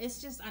 Mm-hmm.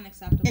 It's just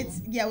unacceptable.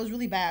 It was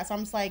really bad. So I'm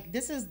just like,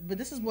 this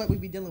is what we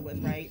be dealing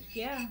with, right?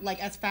 Yeah.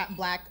 As fat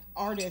black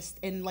artists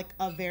in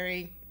a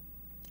very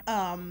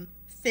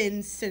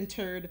thin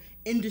centered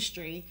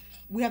industry,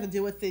 we have to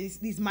deal with these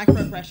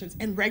microaggressions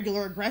and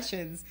regular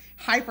aggressions,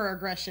 hyper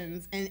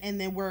aggressions, and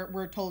then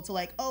we're told to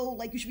like, oh,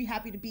 like you should be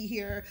happy to be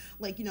here,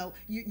 like, you know,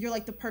 you're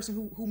like the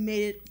person who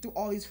made it through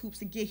all these hoops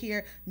to get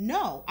here.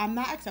 No, I'm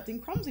not accepting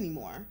crumbs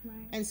anymore.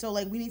 Right. And so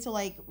like we need to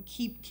like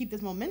keep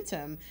this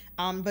momentum.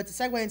 But to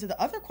segue into the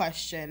other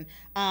question,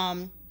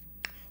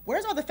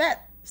 where's all the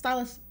fat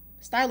stylish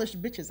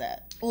bitches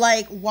at?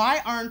 Like,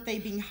 why aren't they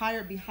being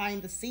hired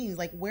behind the scenes?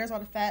 Like, where's all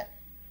the fat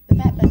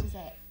bitches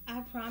at? I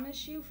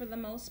promise you, for the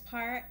most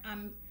part,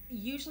 I'm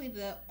usually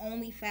the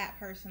only fat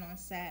person on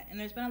set, and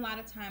there's been a lot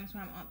of times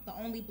where I'm the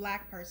only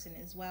black person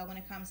as well when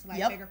it comes to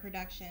like bigger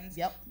productions.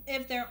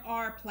 If there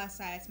are plus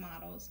size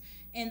models,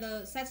 and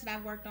the sets that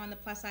I've worked on, the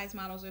plus size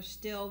models are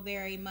still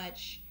very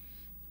much,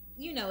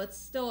 you know, it's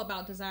still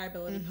about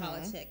desirability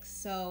politics.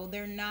 So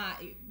they're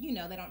not, you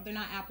know, they're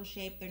not apple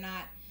shaped. They're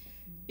not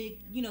big,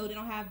 you know, they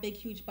don't have big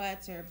huge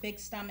butts or big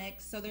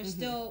stomachs. So they're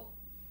still,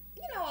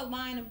 you know, a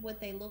line of what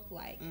they look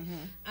like.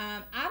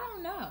 I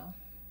don't know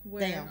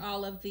where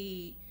all of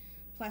the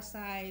plus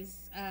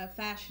size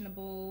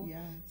fashionable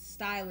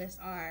stylists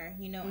are.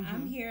 You know,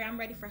 I'm here, I'm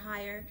ready for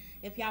hire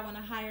if y'all want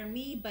to hire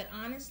me, but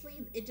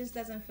honestly it just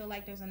doesn't feel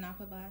like there's enough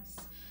of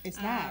us.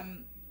 It's not.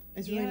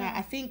 It's really not.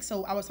 I think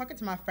so. I was talking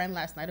to my friend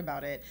last night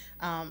about it.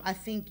 I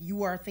think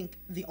you are,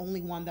 the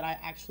only one that I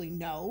actually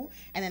know.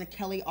 And then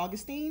Kelly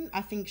Augustine,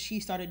 I think she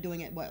started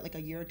doing it, like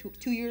a year or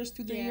 2 years,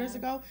 3 years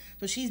ago.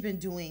 So she's been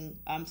doing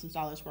some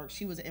stylist work.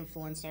 She was an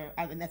influencer.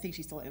 And I think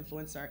she's still an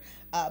influencer.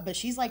 But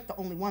she's like the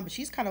only one. But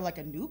she's kind of like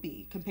a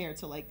newbie compared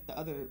to like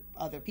the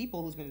other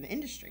people who's been in the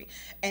industry.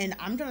 And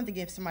I'm trying to think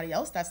of somebody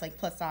else that's like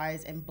plus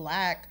size and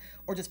black,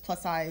 or just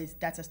plus size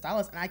that's a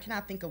stylist. And I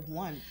cannot think of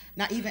one.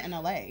 Not even in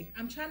LA.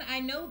 I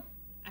know.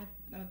 I'm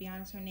gonna be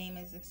honest, her name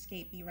is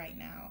escaping me right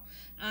now.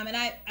 And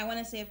I want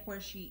to say, of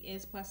course, she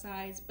is plus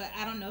size, but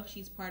I don't know if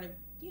she's part of,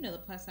 you know, the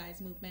plus size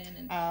movement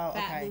and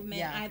fat movement.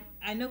 Yeah.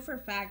 I know for a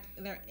fact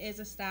there is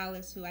a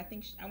stylist who I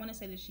think, I want to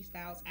say that she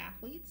styles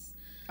athletes.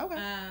 Okay.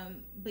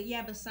 But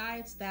yeah,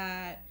 besides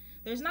that,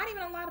 there's not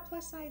even a lot of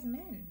plus size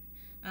men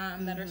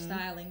that are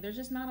styling. There's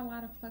just not a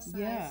lot of plus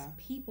size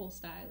people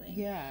styling.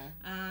 Yeah.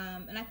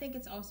 And I think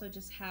it's also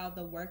just how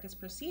the work is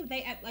perceived.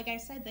 They, like I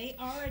said, they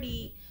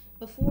already,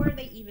 before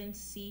they even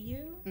see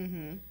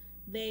you,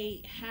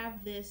 they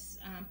have this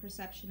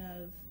perception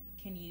of,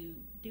 can you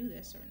do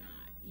this or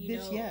not? You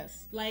know,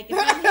 yes. Like, if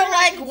I'm here,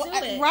 I can do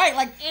it. Right.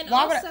 Like, and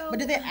why also, but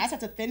did they ask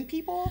that to thin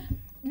people?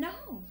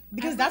 No.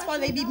 Because that's why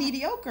they be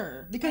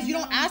mediocre. Because you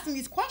don't ask them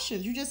these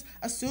questions. You just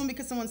assume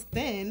because someone's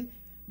thin,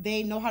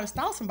 they know how to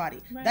style somebody.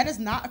 Right. That does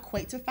not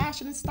equate to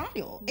fashion and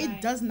style. Right.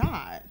 It does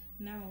not.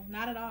 No,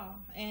 not at all.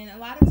 And a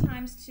lot of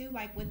times too,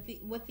 like with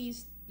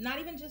these, not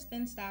even just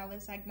thin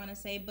stylists, I want to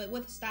say, but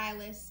with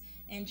stylists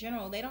in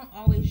general, they don't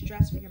always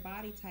dress for your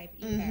body type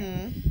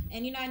either.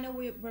 And you know, I know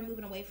we're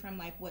moving away from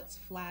like what's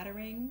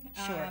flattering.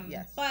 Sure.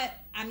 Yes. But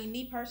I mean,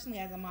 me personally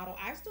as a model,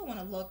 I still want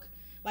to look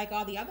like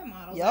all the other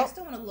models. I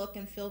still want to look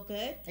and feel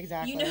good.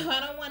 Exactly. You know, I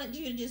don't want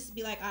you to just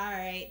be like, all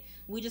right,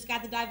 we just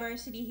got the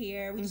diversity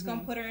here. We just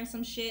gonna put her in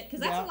some shit.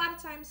 Because that's a lot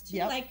of times too.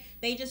 Like,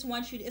 they just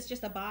want you to, it's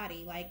just a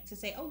body. Like, to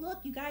say, oh, look,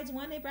 you guys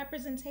wanted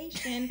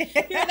representation.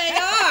 Here they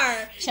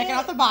are. Checking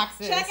out the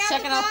boxes.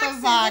 Checking out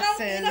the boxes.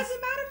 It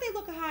doesn't matter if they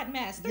look a hot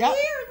mess. They're here.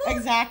 Look.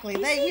 Exactly.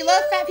 We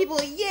love fat people.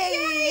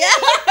 Yay.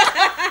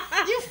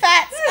 You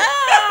fat.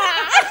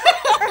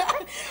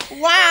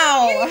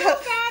 Wow. You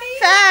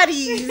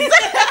fatties.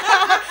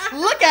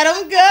 Look at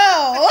them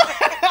go.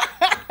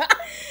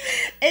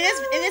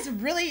 It is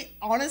really,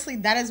 honestly,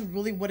 that is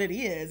really what it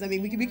is. I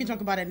mean, we can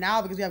joke about it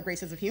now because we have great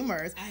sense of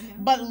humor.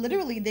 But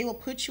literally, they will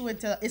put you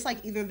into, it's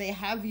like either they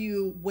have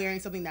you wearing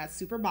something that's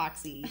super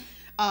boxy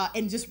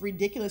and just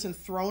ridiculous and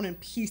thrown and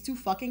pieced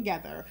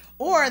together,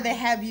 or they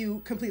have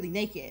you completely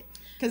naked.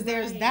 Because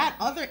there's that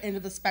other end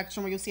of the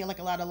spectrum where you'll see like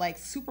a lot of like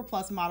super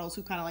plus models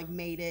who kind of like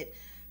made it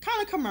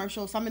kind of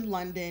commercial, some in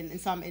London and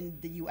some in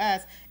the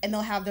US, and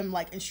they'll have them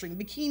like in string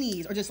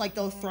bikinis, or just like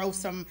they'll throw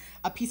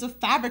a piece of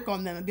fabric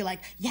on them and be like,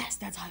 yes,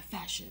 that's high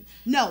fashion.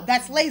 No,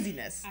 that's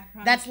laziness.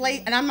 That's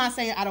late. And I'm not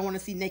saying I don't want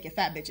to see naked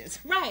fat bitches.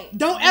 Right.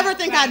 Don't ever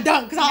think I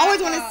don't, because I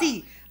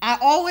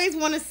always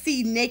want to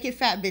see naked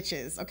fat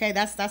bitches. Okay,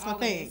 that's my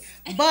thing.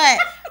 But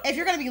if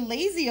you're gonna be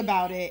lazy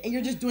about it and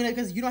you're just doing it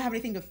because you don't have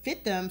anything to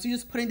fit them, so you're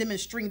just putting them in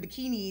string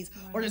bikinis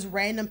or just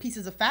random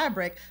pieces of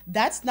fabric,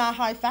 that's not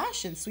high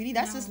fashion, sweetie.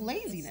 That's just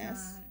laziness.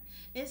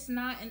 It's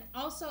not. And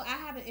also, I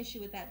have an issue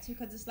with that too,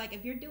 because it's like,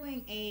 if you're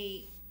doing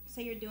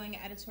you're doing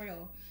an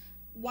editorial,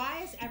 why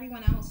does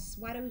everyone else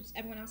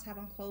have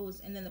on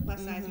clothes, and then the plus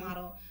size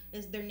model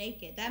they're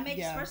naked? That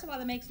makes first of all,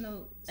 that makes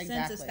no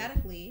sense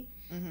aesthetically.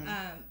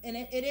 And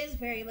it is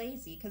very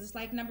lazy, because it's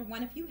like, number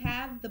one, if you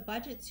have the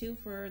budget too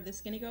for the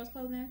skinny girls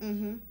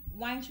clothing,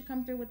 why don't you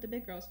come through with the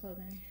big girls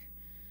clothing?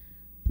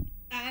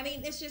 I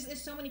mean,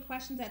 it's so many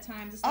questions at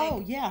times. It's like,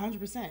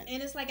 100%.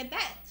 And it's like, at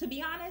that, to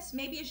be honest,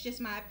 maybe it's just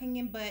my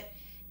opinion, but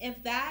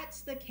if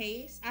that's the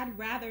case, I'd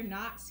rather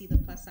not see the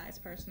plus size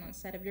person on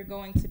set if you're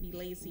going to be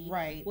lazy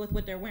with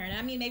what they're wearing.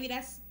 I mean, maybe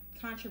that's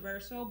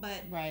controversial,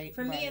 but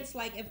for me, it's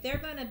like, if they're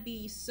gonna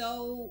be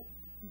so,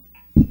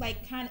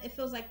 like kind of, it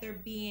feels like they're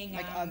being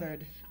like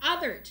othered.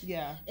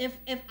 Yeah. If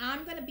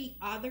I'm gonna be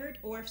othered,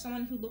 or if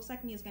someone who looks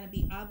like me is gonna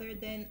be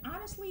othered, then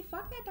honestly,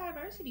 fuck that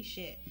diversity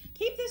shit.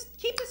 Keep this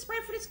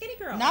spread for the skinny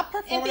girl. Not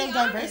performative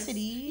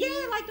diversity. Yeah,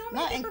 like don't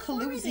make it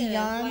performative.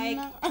 Like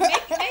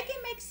make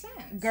it make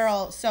sense.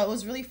 Girl, so it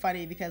was really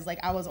funny because like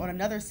I was on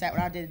another set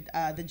when I did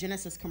the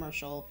Genesis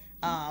commercial,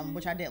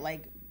 which I did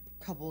like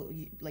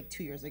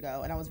 2 years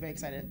ago, and I was very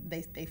excited.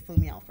 They flew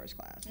me out first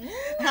class,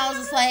 and I was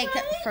just like,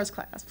 first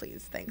class,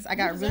 please, thanks. I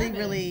got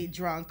really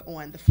drunk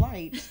on the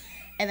flight,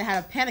 and I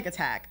had a panic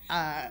attack.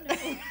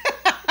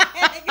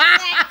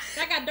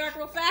 That got dark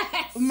real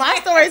fast. My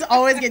stories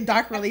always get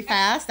dark really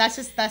fast. That's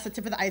the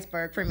tip of the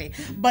iceberg for me.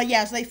 But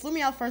yeah, so they flew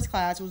me out first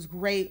class. It was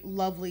great,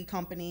 lovely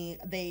company.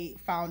 They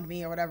found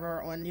me or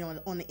whatever on the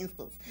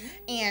Instas,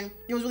 and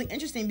it was really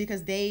interesting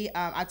because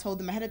I told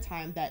them ahead of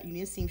time that you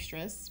need a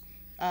seamstress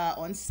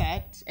on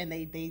set, and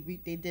they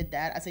did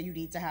that. I said, you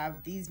need to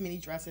have these many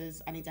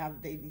dresses. They need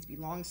to be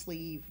long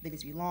sleeve. They need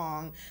to be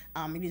long.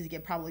 You need to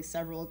get probably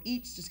several of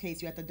each, just in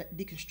case you have to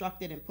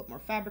deconstruct it and put more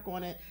fabric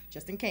on it,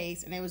 just in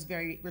case. And they was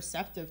very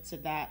receptive to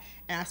that.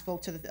 And I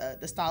spoke to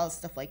the stylist,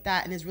 stuff like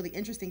that. And it's really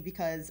interesting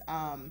because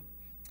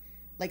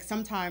like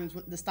sometimes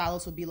the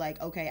stylist will be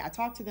like, okay, I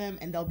talk to them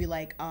and they'll be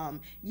like,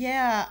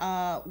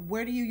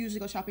 where do you usually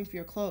go shopping for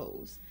your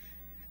clothes?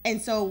 And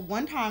so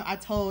one time I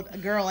told a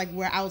girl like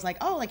where I was like,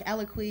 oh, like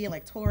Eloquii and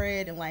like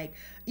Torrid and like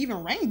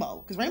even Rainbow,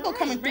 because Rainbow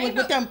coming through it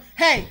with them.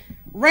 Hey,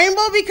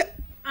 Rainbow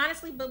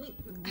honestly, but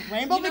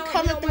Rainbow be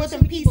coming through with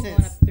them pieces.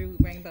 Going up through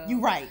Rainbow.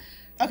 You right.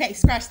 Okay,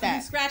 scratch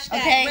that. Scratch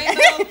that. Okay,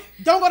 Rainbow.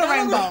 Don't go to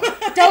Rainbow.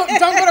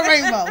 don't go to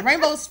Rainbow.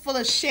 Rainbow's full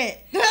of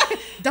shit.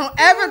 Don't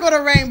ever go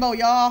to Rainbow,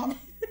 y'all.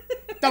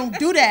 Don't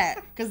do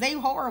that, because they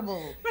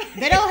horrible.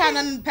 They don't have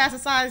nothing past a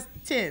size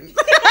 10.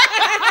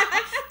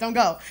 Don't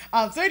go.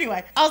 So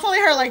anyway, I was telling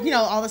her like,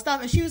 all the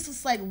stuff, and she was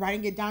just like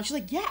writing it down. She's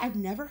like, yeah, I've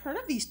never heard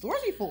of these stores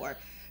before.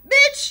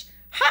 Bitch,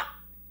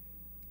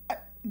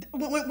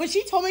 when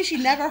she told me she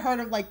never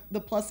heard of like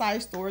the plus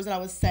size stores that I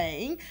was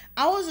saying,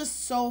 I was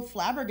just so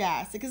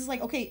flabbergasted, because it's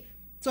like, okay,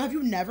 so have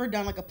you never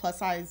done like a plus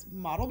size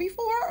model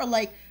before? Or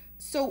like,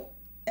 so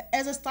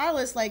as a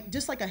stylist, like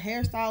just like a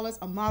hairstylist,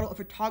 a model, a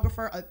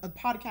photographer, a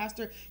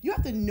podcaster, you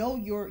have to know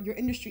your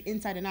industry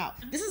inside and out.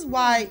 This is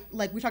why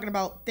like we're talking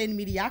about thin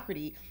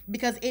mediocrity,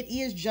 because it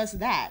is just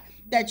that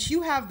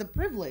you have the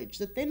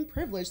thin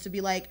privilege to be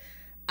like,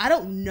 I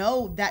don't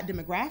know that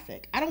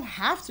demographic. I don't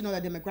have to know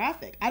that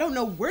demographic. I don't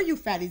know where you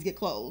fatties get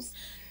clothes.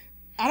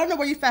 I don't know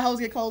where you fat hoes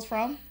get clothes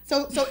from.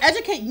 So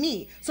educate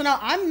me. So now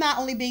I'm not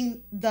only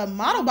being the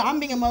model, but I'm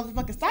being a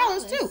motherfucking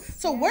stylist too.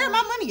 So where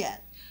my money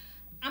at?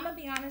 I'm gonna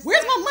be honest.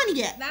 Where's my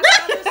money at? That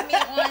bothers me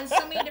on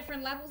so many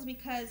different levels,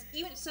 because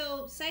even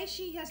so, say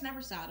she has never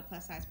styled a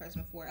plus size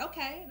person before.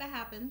 Okay, that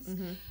happens.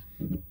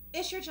 Mm-hmm.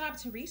 It's your job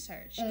to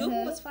research. Mm-hmm.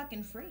 Google is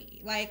fucking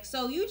free. Like,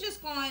 so you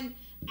just going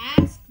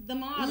ask the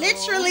model.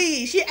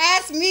 Literally, she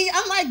asked me.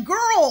 I'm like,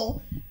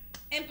 girl.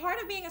 And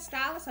part of being a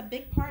stylist, a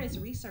big part is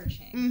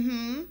researching.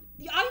 Mm-hmm.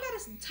 All you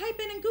gotta type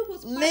in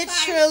Google's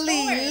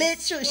literally.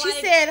 She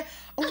said,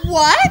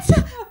 "What?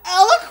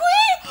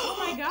 Eloquii? Oh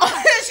my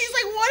god!" She's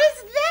like, "What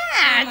is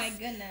that? Oh my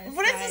goodness!"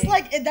 But it's just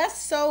like that's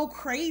so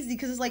crazy,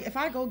 because it's like if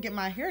I go get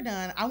my hair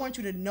done, I want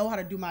you to know how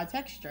to do my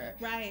texture.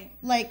 Right.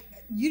 Like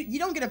you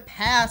don't get a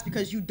pass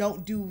because you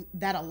don't do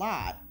that a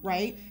lot,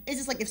 right? It's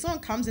just like if someone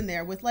comes in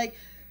there with like,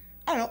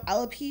 I don't know,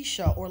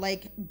 alopecia or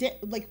like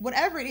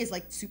whatever it is,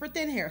 like super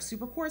thin hair,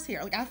 super coarse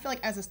hair. Like I feel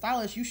like as a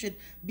stylist, you should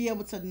be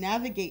able to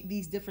navigate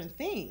these different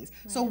things.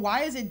 Right. So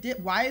why is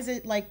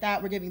it like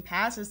that? We're giving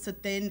passes to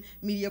thin,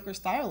 mediocre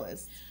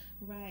stylists.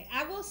 Right.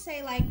 I will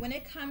say, like, when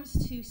it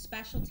comes to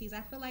specialties,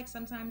 I feel like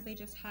sometimes they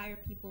just hire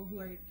people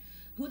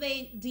who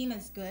they deem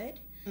as good.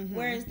 Mm-hmm.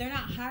 Whereas they're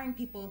not hiring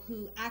people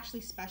who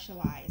actually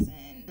specialize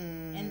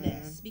in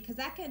this, because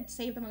that could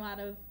save them a lot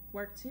of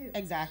work too.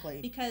 Exactly.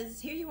 Because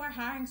here you are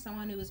hiring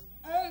someone who has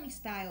only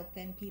styled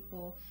thin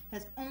people,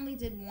 has only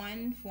did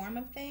one form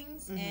of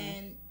things, mm-hmm.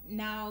 and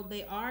now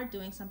they are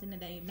doing something that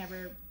they've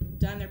never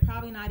done. They're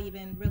probably not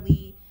even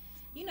really,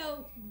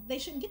 they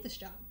shouldn't get this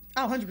job.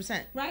 Oh,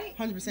 100%. Right?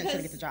 100%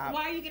 shouldn't get the job.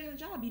 Why are you getting the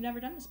job? You've never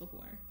done this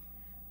before.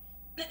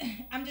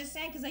 I'm just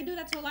saying, because they do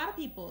that to a lot of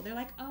people. They're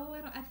like, oh,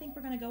 I think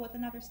we're going to go with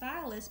another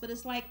stylist. But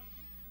it's like,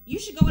 you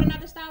should go with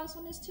another stylist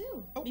on this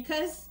too. Oh.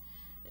 Because,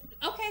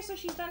 okay, so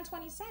she's done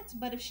 20 sets.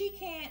 But if she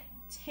can't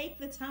take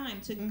the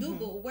time to mm-hmm.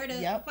 Google where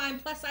to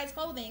find plus size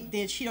clothing,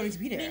 then she don't need to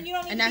be there. Then you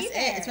don't need and to be there.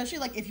 And that's it. Especially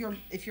like if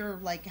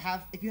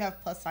you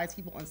have plus size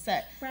people on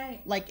set.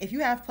 Right. Like if you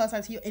have plus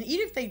size people, and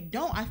even if they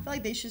don't, I feel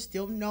like they should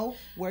still know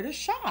where to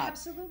shop.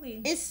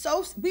 Absolutely.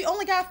 We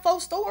only got 4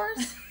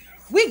 stores.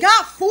 We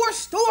got 4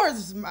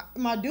 stores,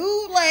 my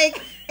dude.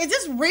 Like, is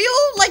this real?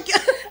 Like,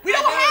 we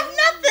don't have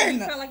nothing.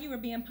 You felt like you were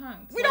being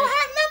punked. We don't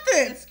have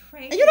nothing. That's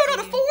crazy. And you don't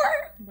know the 4?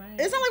 Right.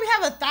 It's not like we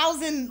have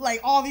 1,000,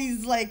 like, all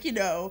these, like,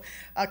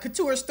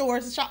 couture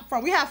stores to shop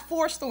from. We have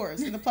 4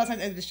 stores in the plus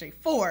size industry.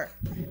 4.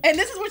 And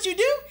this is what you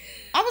do?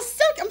 I'm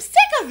sick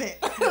of it.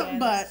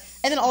 Yes.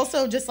 And then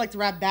also, just, like, to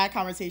wrap that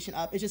conversation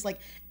up, it's just, like,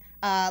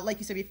 like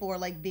you said before,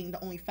 like being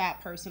the only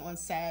fat person on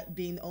set,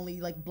 being the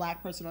only like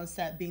black person on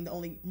set, being the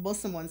only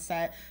Muslim on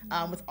set,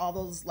 with all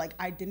those like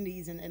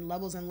identities and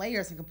levels and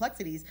layers and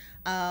complexities.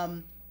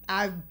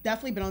 I've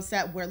definitely been on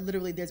set where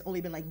literally there's only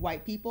been like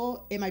white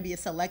people. It might be a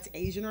select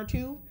Asian or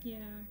two. Yeah.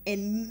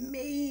 And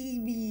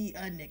maybe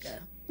a nigga.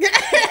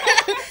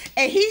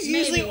 And he's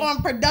usually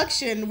on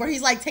production where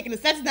he's like taking the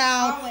sets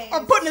down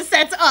or putting the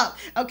sets up.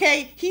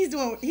 Okay? He's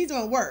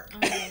doing work.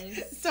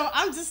 So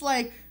I'm just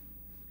like,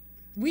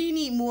 we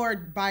need more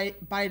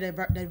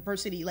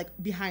diversity like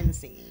behind the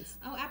scenes.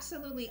 Oh,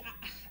 absolutely.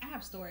 I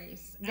have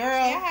stories. Girl.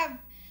 Actually,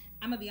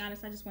 I'm gonna be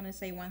honest. I just want to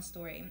say one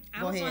story.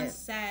 I was on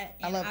set,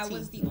 and I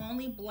was the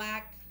only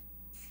black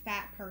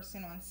fat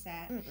person on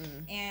set.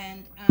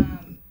 And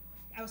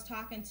I was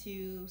talking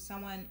to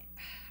someone.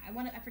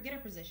 I forget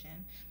her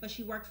position, but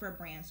she worked for a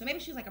brand. So maybe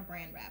she was like a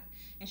brand rep.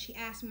 And she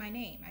asked me my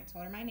name. I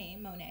told her my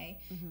name, Monet.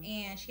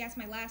 And she asked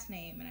my last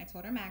name, and I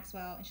told her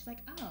Maxwell. And she's like,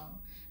 "Oh,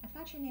 I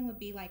thought your name would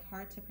be like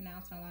hard to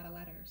pronounce on a lot of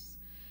letters."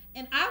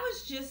 And I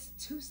was just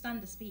too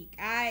stunned to speak.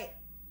 I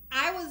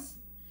was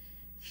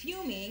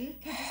fuming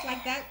because it's like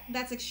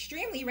that's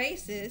extremely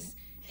racist.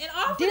 And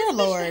all for this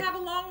bitch to have a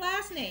long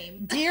last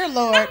name. Dear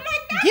Lord, like,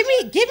 give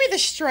me the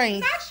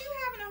strength. Not you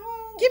having a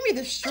whole. Give me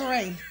the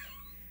strength.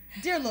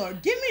 Dear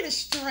Lord, give me the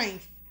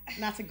strength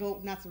not to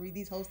read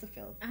these hoes to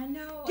filth. I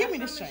know. Give me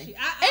the strength.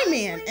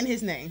 Amen in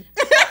His name.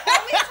 The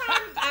only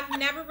time I've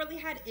never really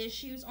had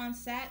issues on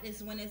set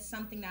is when it's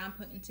something that I'm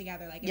putting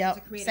together, like if it's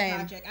a creative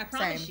project. I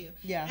promise you.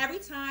 Yeah. Every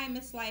time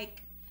it's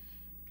like.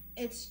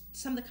 It's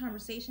some of the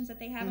conversations that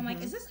they have. I'm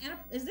like, is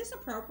this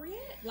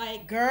appropriate?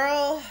 Like,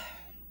 girl,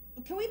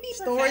 can we be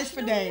stories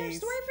for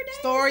days?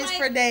 Stories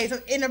for days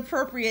of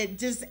inappropriate,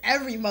 just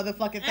every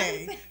motherfucking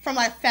thing, from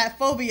like fat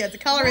phobia to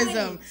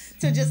colorism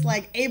to just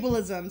like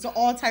ableism to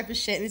all type of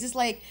shit. And it's just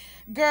like,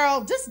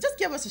 girl, just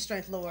give us the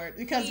strength, Lord,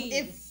 because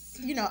if.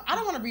 I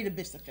don't want to read a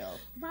bitch to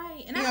filth.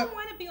 Right. And I don't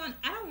want to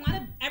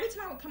every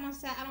time I would come on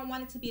set, I don't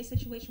want it to be a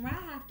situation where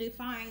I have to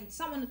find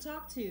someone to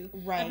talk to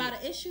about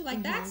an issue.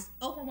 Like, that's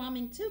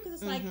overwhelming, too, because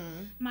it's like,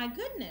 my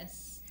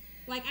goodness.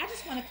 Like, I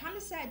just want to come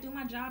to set, do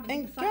my job,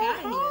 and get the fuck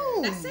out of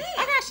here. That's it.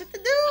 I got shit to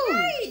do.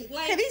 Right.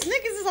 Like, these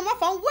niggas is on my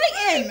phone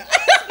waiting.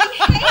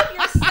 Behave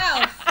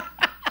yourself.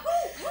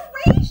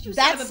 Who raised you,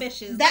 son of a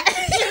bitches? That's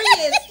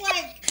serious.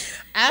 Like,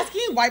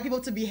 asking white people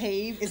to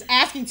behave is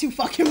asking too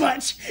fucking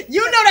much.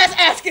 You know that's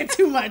asking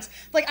too much.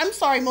 Like, I'm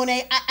sorry,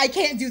 Monet, I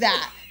can't do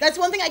that. That's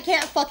one thing I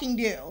can't fucking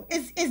do,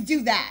 is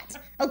do that.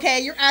 Okay?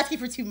 You're asking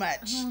for too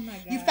much. Oh my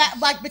god. You fat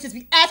black bitches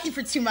be asking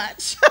for too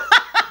much.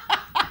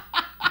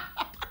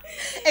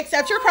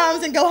 Accept your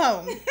problems and go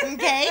home.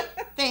 Okay?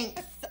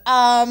 Thanks.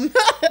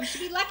 You should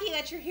be lucky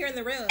that you're here in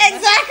the room.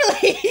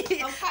 Exactly.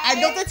 Okay. I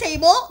built the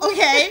table,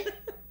 okay?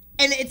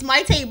 And it's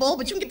my table,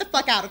 but you can get the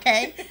fuck out,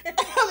 okay?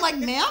 I'm like,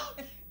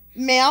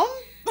 ma'am?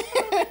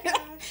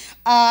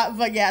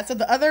 But yeah, so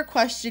the other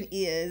question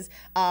is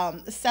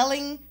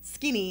selling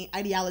skinny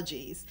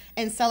ideologies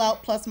and sell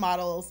out plus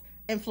models,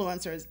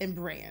 influencers, and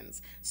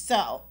brands.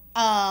 So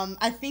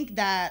I think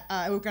that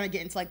we're going to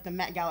get into like the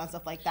Met Gala and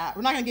stuff like that.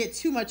 We're not going to get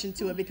too much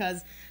into it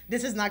because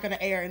this is not going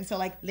to air until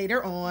like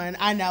later on.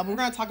 I know, but we're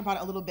going to talk about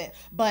it a little bit.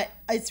 But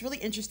it's really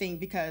interesting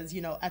because,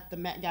 at the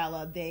Met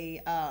Gala,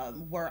 they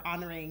were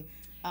honoring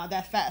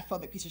that fat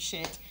phobic piece of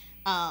shit.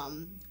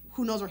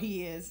 Who knows where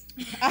he is?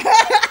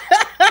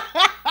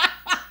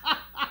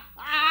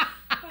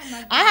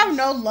 I have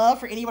no love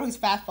for anyone who's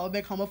fat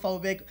phobic,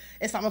 homophobic,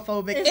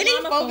 Islamophobic,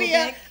 any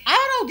phobia.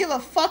 I don't give a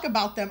fuck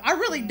about them. I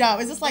really don't.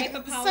 It's just like,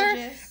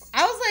 sir,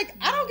 I was like,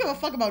 I don't give a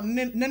fuck about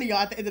none of y'all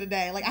at the end of the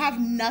day. Like, I have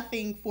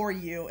nothing for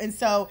you. And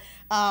so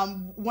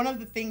one of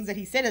the things that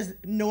he said is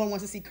no one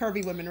wants to see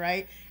curvy women,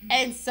 right?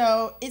 And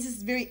so it's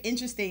just very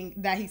interesting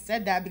that he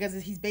said that because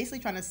he's basically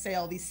trying to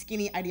sell these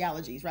skinny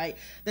ideologies, right?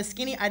 The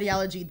skinny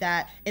ideology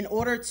that in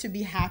order to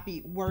be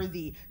happy,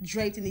 worthy,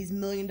 draped in these $1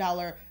 million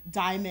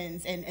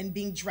diamonds and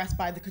being dressed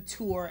by the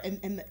couture and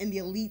the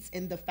elites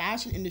in the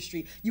fashion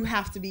industry, you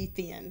have to be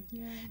thin.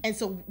 Yeah. And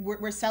so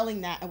we're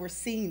selling that and we're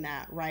seeing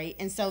that, right?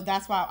 And so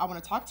that's why I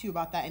want to talk to you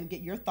about that and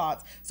get your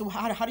thoughts. So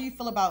how do you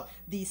feel about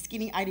these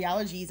skinny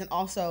ideologies and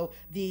also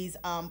these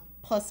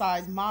plus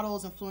size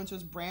models,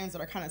 influencers, brands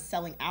that are kind of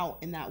selling out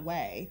in that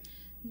way?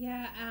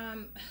 Yeah,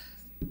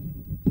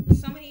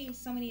 so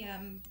many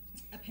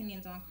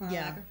opinions on Karl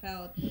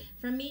Lagerfeld.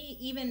 For me,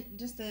 even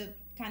just to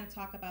kind of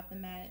talk about the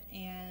Met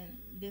and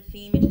the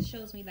theme, it just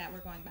shows me that we're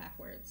going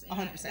backwards.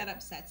 And 100%. That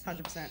upsets me.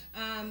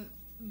 100%.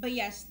 But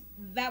yes,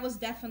 that was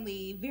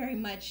definitely very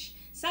much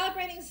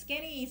celebrating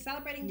skinny,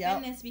 celebrating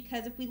thinness,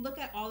 because if we look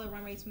at all the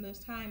runways from those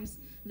times,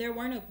 there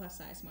were no plus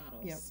size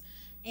models. Yep.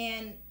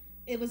 And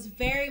it was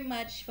very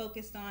much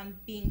focused on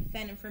being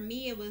thin. And for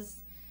me, it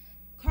was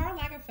Karl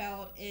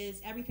Lagerfeld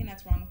is everything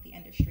that's wrong with the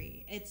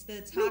industry. It's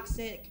the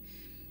toxic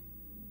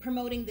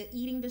promoting the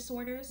eating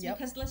disorders,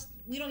 because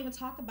we don't even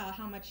talk about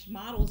how much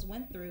models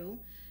went through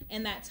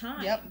in that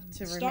time,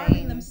 to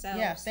starving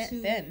themselves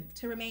thin.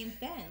 to remain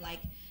thin. Like,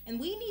 and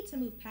we need to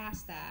move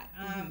past that.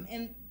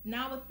 And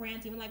now with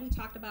brands, even like we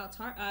talked about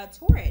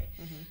Torrid,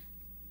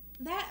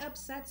 that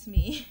upsets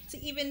me to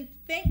even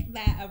think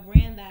that a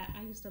brand that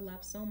I used to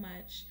love so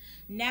much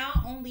now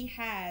only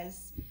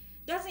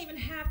doesn't even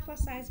have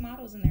plus size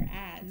models in their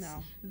ads.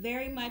 No.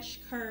 Very much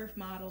curve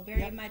model,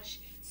 very much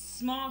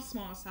small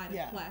side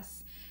of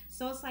plus.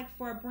 So it's like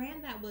for a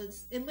brand that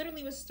it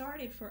literally was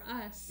started for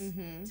us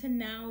to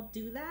now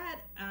do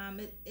that,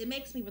 it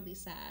makes me really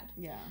sad.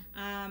 Yeah.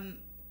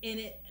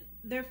 And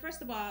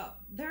first of all,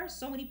 there are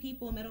so many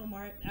people in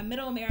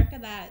middle America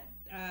that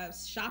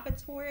shop at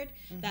Torrid,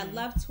 that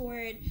love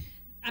Torrid.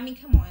 I mean,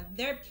 come on,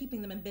 they're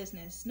keeping them in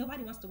business.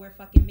 Nobody wants to wear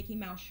fucking Mickey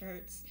Mouse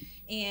shirts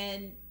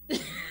and.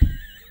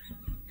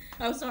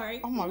 Oh, sorry.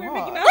 Oh my God.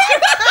 Mickey Mouse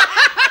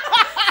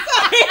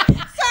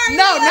sorry.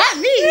 No, not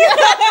me.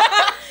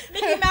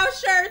 Mickey Mouse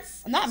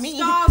shirts. Not me.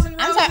 Skulls and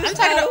roses.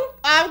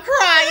 I'm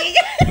crying.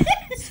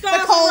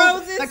 Skulls and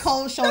roses. The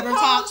cold shoulder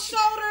tops.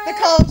 The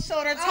cold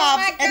shoulder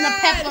tops and the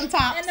peplum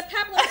tops. And the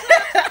peplum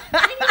tops.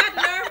 And you got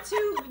the nerve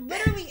to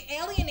literally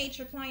alienate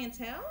your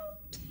clientele?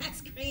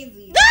 That's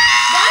crazy.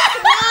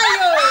 That's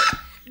wild.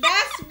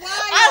 That's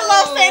wild. I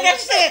love saying that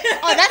shit.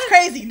 Oh, that's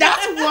crazy.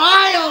 That's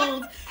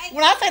wild.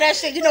 When I say that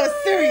shit, you know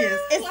it's serious.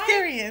 It's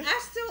serious.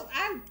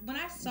 When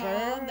I saw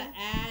the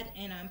ad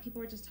and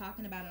people were just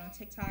talking about it on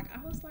TikTok,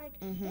 I was like,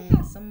 they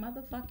got some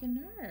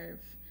motherfucking nerve.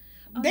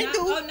 They do.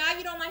 Oh, now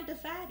you don't like the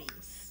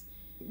fatties.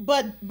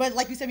 But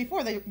like you said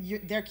before,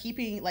 they're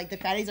keeping, like, the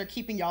fatties are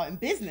keeping y'all in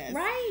business,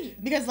 right?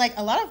 Because like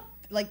a lot of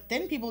like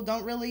thin people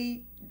don't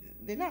really.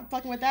 They're not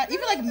fucking with that.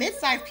 Even like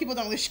mid-sized people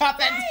don't really shop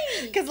that.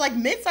 Because like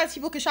mid-sized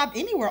people can shop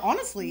anywhere,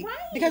 honestly. Right.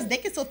 Because they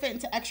can still fit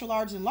into extra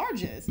large and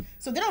larges.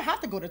 So they don't have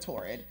to go to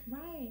Torrid.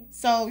 Right.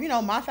 So, you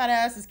know, my fat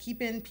ass is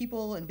keeping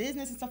people in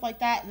business and stuff like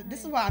that. Right.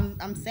 This is why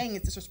I'm saying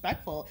it's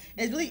disrespectful.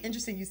 And it's really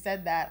interesting you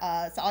said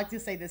that. So I like to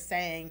say this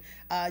saying,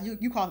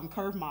 you call them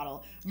curve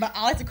model. But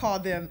I like to call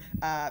them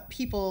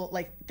people,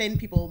 like thin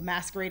people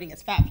masquerading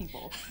as fat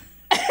people.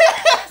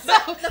 So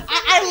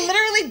I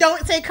literally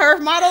don't say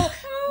curve model.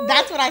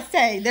 That's what I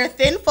say. They're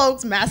thin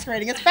folks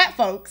masquerading as fat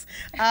folks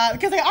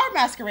because they are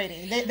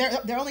masquerading.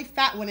 They're only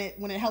fat when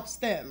it helps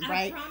them,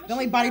 right? They're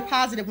only body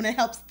positive when it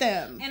helps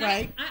them, and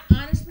right? I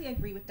honestly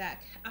agree with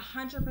that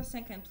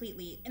 100%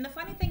 completely. And the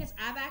funny thing is,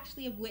 I've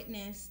actually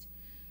witnessed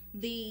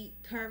the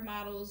curve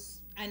models.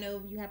 I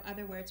know you have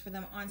other words for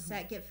them on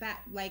set. Get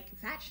fat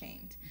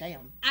shamed.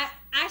 Damn.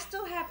 I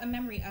still have a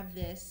memory of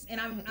this,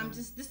 and I'm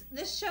just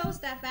this shows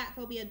that fat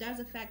phobia does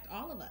affect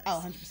all of us.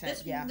 Oh,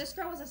 100%. Yeah. This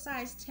girl was a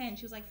size 10.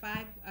 She was like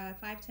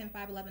 5'10",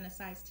 5'11", a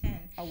size 10.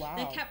 Oh wow.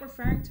 They kept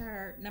referring to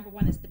her, number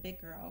one, as the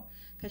big girl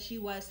because she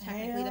was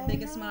technically the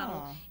biggest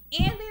model,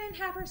 and they didn't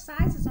have her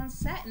sizes on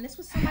set, and this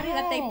was somebody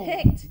that they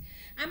picked.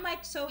 I'm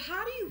like, so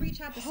how do you reach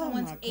out to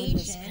someone's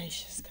agent,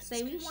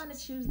 say we want to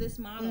choose this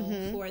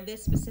model for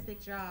this specific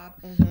job?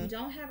 We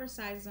don't have her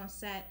sizes on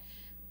set.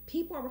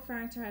 People are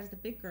referring to her as the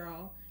big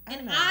girl,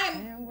 and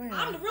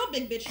I'm the real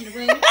big bitch in the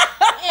room. And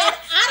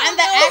I'm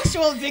the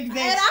actual big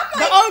bitch,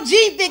 the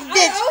OG big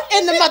bitch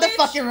in the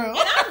motherfucking room.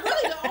 And I'm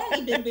really the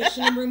only big bitch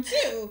in the room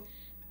too.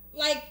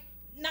 Like,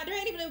 there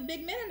ain't even no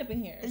big men up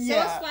in here. So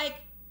it's like,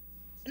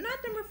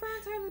 not them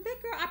referring to her as the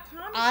big girl. I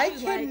promise I you.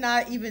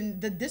 cannot even,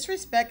 the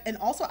disrespect. And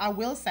also I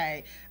will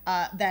say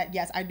that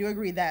yes, I do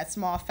agree that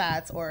small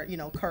fats or, you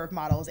know, curve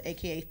models,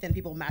 aka thin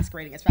people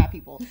masquerading as fat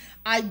people,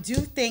 I do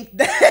think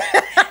that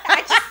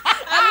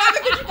I love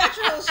it because you got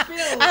your little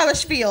spiel. I have a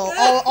spiel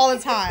all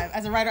the time.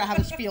 As a writer, I have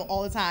a spiel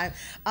all the time.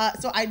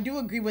 So I do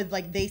agree with,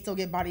 like, they still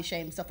get body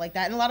shamed, stuff like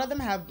that. And a lot of them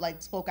have,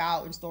 like, spoke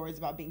out in stories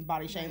about being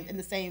body shamed. In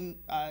the same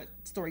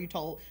story you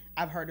told,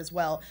 I've heard as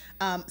well.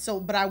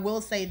 But I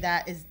will say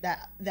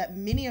that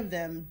many of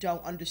them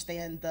don't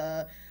understand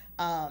that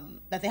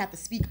they have to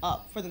speak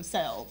up for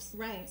themselves.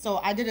 Right. So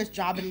I did a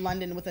job in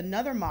London with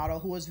another model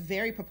who was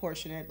very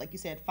proportionate, like you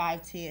said,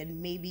 5'10",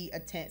 maybe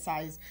a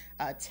size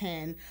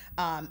 10.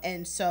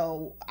 And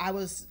so I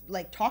was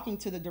like talking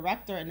to the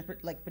director and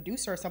the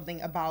producer or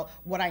something about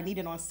what I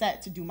needed on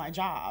set to do my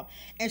job.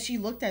 And she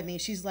looked at me,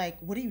 she's like,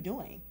 "What are you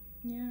doing?"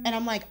 Yeah. And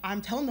I'm like,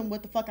 "I'm telling them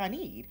what the fuck I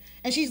need."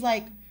 And she's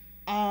like,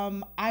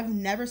 "I've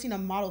never seen a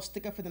model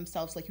stick up for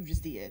themselves like you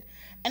just did."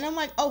 And I'm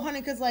like, "Oh, honey,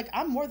 because like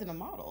I'm more than a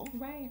model,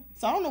 right?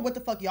 So I don't know what the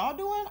fuck y'all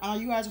doing. I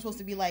know you guys are supposed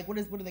to be like, what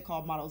do they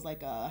call models?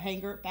 Like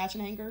fashion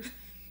hangers."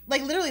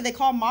 Like, literally, they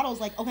call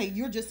models like, "Okay,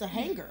 you're just a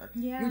hanger.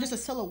 Yeah. You're just a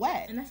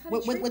silhouette." And that's how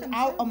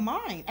without a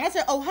mind. And I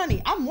said, "Oh,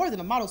 honey, I'm more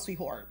than a model,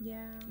 sweetheart.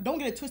 Yeah. Don't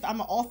get it twisted.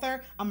 I'm an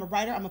author. I'm a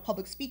writer. I'm a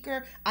public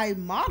speaker. I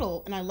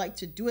model, and I like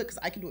to do it because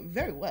I can do it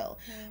very well.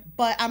 Right.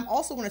 But I'm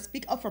also going to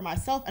speak up for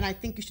myself, and I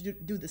think you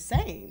should do the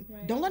same.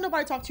 Right. Don't let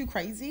nobody talk too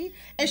crazy."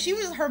 And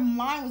her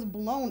mind was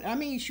blown. I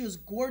mean, she was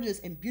gorgeous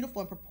and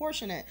beautiful and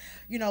proportionate.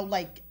 You know,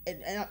 like,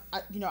 and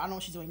I don't know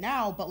what she's doing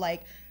now, but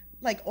like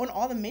on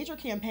all the major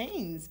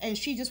campaigns, and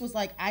she just was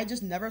like, "I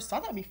just never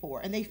saw that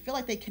before." And they feel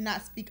like they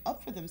cannot speak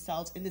up for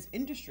themselves in this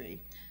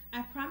industry.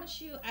 I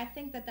promise you, I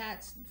think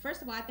that's,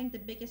 first of all, I think the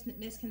biggest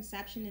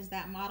misconception is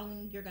that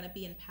modeling, you're going to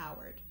be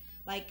empowered.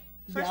 Like,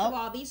 first of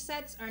all, these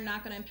sets are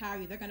not going to empower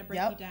you. They're going to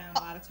break you down a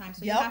lot of times.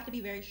 So you have to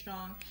be very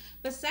strong.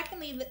 But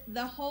secondly,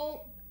 the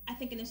whole, I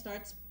think, and it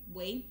starts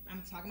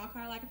I'm talking about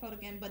Karl Lagerfeld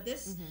again, but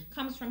this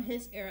comes from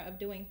his era of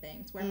doing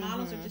things where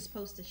models are just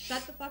supposed to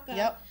shut the fuck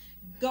up,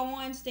 go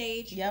on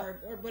stage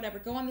or whatever,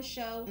 go on the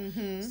show,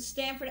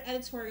 stand for the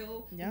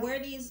editorial, wear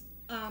these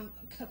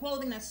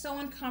clothing that's so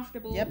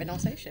uncomfortable. And don't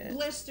say shit.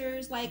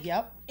 Blisters,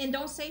 and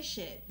don't say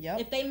shit.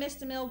 If they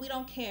missed a meal, we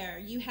don't care.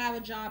 You have a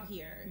job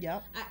here.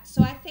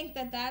 So I think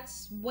that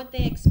that's what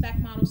they expect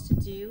models to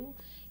do,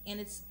 and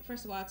it's,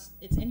 first of all,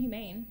 it's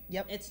inhumane.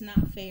 It's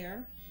not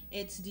fair.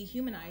 It's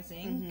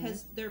dehumanizing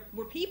because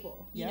we're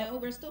people. You know,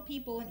 we're still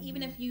people, and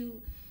even if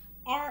you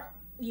are,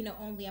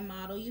 only a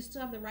model, you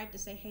still have the right to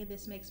say, "Hey,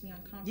 this makes me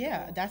uncomfortable."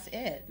 Yeah, that's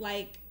it.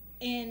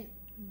 And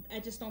I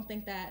just don't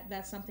think that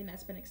that's something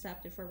that's been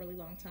accepted for a really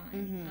long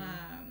time.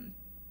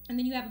 And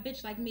then you have a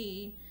bitch like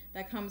me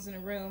that comes in a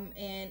room,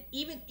 and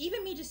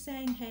even me just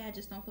saying, "Hey, I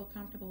just don't feel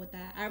comfortable with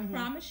that." I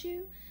promise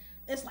you,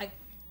 it's like,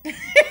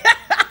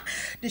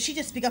 did she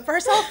just speak up for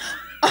herself?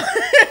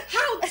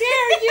 How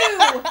dare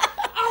you?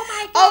 Oh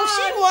my god! Oh,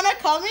 she wanna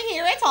come in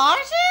here and talk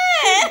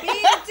shit.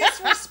 Being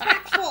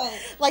disrespectful.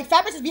 Like,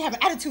 fat bitches be having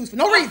attitudes for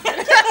no reason.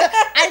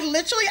 I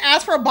literally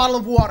asked for a bottle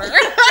of water.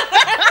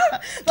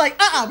 Like,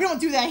 we don't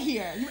do that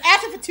here. You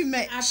asking for too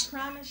much. I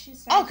promise you.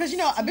 Oh, because a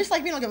bitch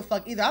like me don't give a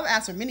fuck either. I've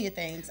asked for many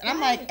things, and I'm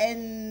like,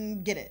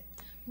 and get it.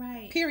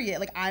 Right. Period.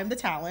 Like, I'm the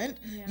talent.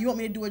 You want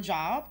me to do a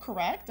job?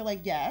 Correct. They're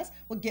like, yes.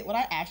 Well, get what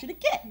I asked you to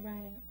get.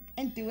 Right.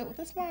 And do it with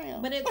a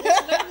smile. But it's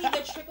literally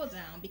the trickle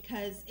down,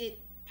 because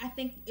I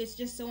think it's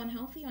just so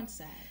unhealthy on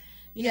set.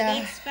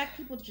 They expect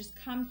people to just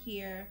come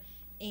here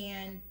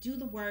and do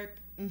the work,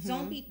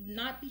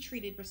 not be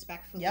treated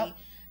respectfully,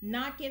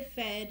 not get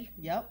fed,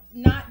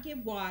 not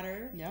give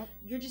water.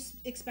 You're just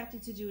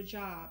expected to do a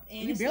job,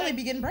 and you barely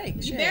be getting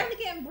breaks. You barely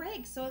getting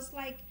breaks, so it's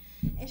like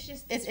it's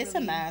really,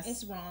 a mess.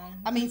 It's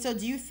wrong. I mean, so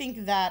do you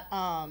think that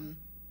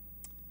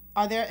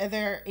are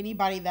there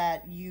anybody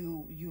that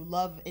you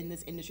love in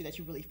this industry that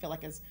you really feel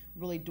like is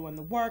really doing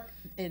the work,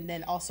 and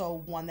then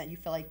also one that you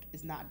feel like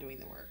is not doing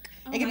the work?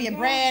 It can be a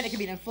brand, it can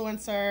be an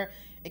influencer,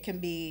 it can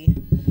be.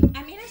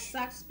 I mean, it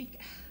sucks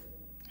because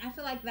I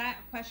feel like that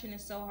question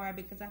is so hard,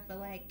 because I feel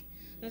like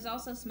there's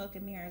also smoke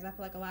and mirrors. I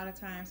feel like a lot of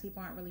times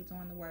people aren't really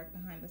doing the work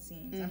behind the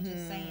scenes. I'm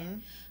just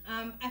saying.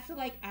 I feel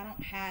like I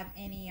don't have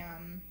any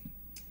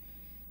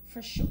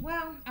for sure.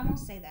 Well, I won't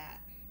say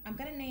that. I'm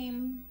gonna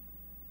name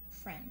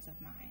friends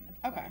of mine,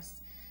 of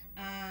course.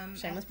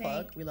 Shameless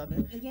plug. We love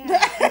it.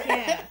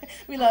 Yeah.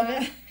 We love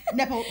it.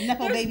 Nepo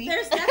baby.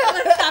 There's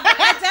definitely something.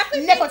 I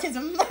definitely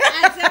nepotism.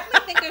 I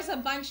definitely think there's a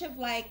bunch of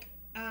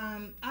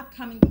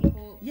upcoming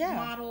people,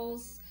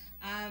 models.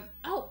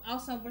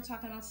 Also we're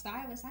talking about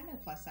stylists. I know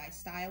plus size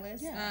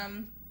stylists.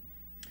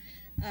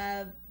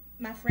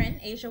 My friend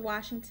Asia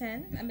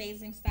Washington,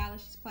 amazing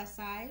stylist. She's plus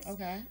size.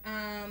 Okay.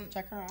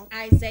 Check her out.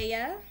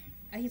 Isaiah.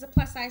 He's a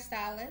plus size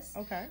stylist.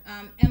 Okay.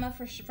 Emma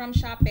from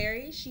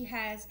Shopberry. She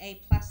has a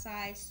plus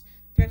size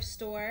thrift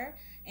store,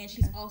 and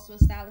she's also a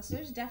stylist. So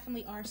there's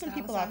definitely stylists out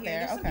here.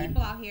 There's some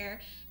people out here,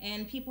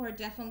 and people are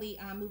definitely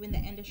moving the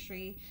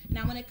industry.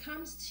 Now, when it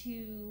comes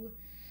to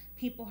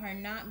people who are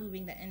not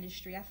moving the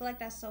industry, I feel like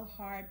that's so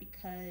hard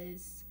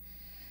because,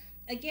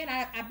 again,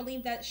 I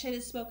believe that shit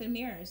is smoke and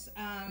mirrors.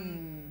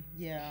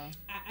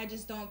 I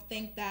just don't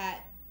think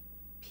that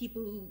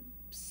people who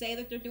say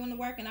that they're doing the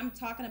work, and I'm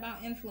talking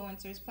about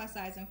influencers, plus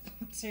size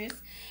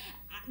influencers,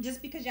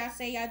 just because y'all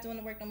say y'all doing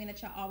the work don't mean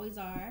that y'all always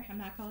are. I'm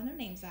not calling their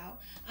names out.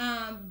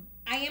 I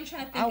am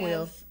trying to think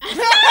of I'm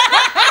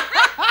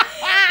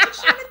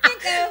trying to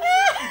think of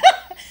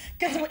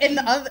because in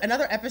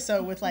another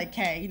episode with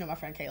Kay, my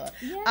friend Kayla,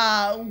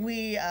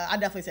 I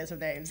definitely said some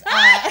names.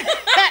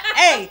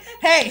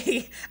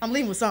 Hey, I'm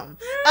leaving with something.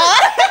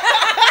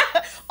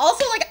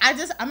 Also,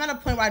 I'm at a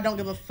point where I don't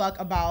give a fuck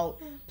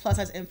about plus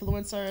size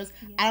influencers.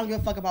 I don't give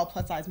a fuck about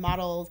plus size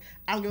models.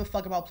 I don't give a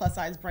fuck about plus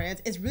size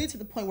brands. It's really to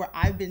the point where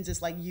I've been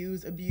just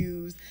used,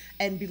 abused,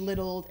 and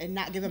belittled, and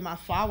not given my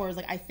flowers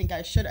I think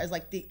I should, as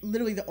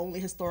literally the only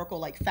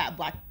historical fat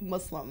black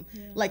Muslim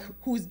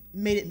who's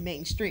made it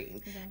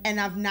mainstream, and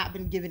I've not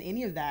been given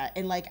any of that.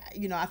 And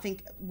I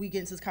think we get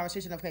into this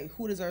conversation of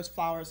who deserves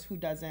flowers, who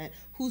doesn't,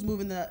 who's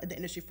moving the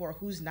industry forward,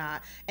 who's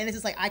not. And it's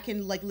just I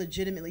can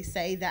legitimately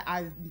say that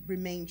I've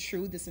remained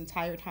true this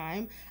entire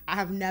time. I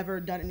have never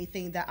done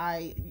anything that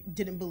I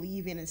didn't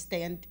believe in and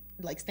stand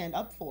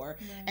up for.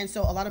 And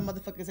so a lot of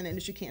motherfuckers in the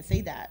industry can't say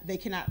that. They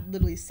cannot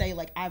literally say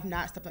I've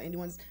not stepped on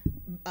anyone's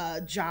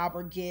job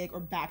or gig or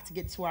back to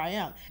get to where I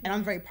am. And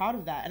I'm very proud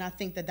of that, and I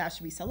think that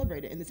should be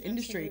celebrated in this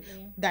industry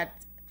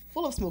that's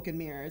full of smoke and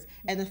mirrors.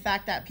 And the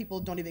fact that people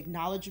don't even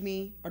acknowledge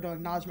me or don't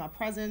acknowledge my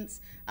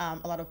presence.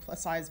 A lot of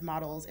plus size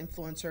models,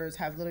 influencers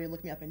have literally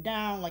looked me up and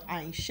down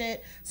I ain't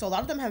shit. So a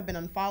lot of them have been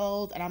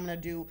unfollowed, and I'm gonna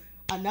do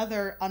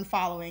another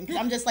unfollowing, because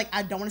I'm just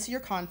I don't want to see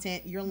your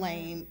content. You're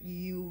lame.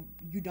 You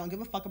don't give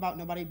a fuck about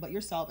nobody but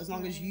yourself. As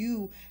long as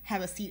you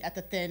have a seat at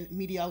the thin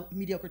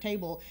mediocre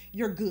table,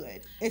 you're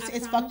good.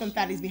 It's fuck them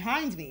fatties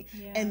behind me.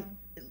 And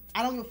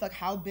I don't give a fuck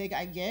how big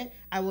I get.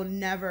 It will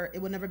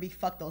never be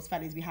fuck those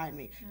fatties behind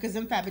me, because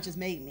them fat bitches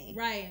made me.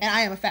 Right. And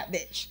I am a fat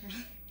bitch.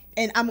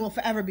 And I'm going to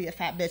forever be a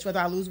fat bitch, whether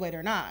I lose weight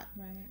or not.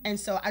 Right. And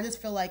so I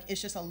just feel like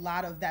it's just a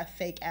lot of that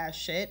fake ass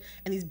shit.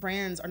 And these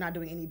brands are not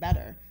doing any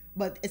better.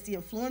 But it's the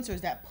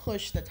influencers that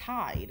push the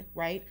tide,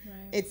 right?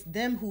 It's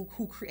them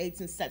who creates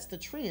and sets the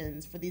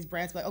trends for these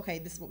brands. Like, okay,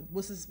 this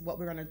is what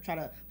we're going to try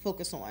to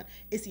focus on.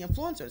 It's the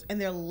influencers. And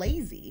they're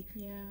lazy.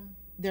 Yeah.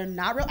 They're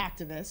not real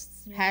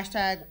activists. Yeah.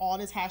 Hashtag all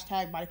this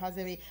hashtag body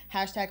positivity.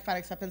 Hashtag fat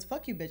acceptance.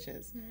 Fuck you,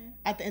 bitches.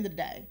 At the end of the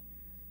day.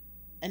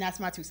 And that's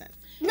my 2 cents.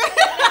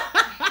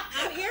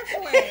 I'm here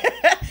for it.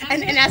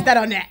 And that's that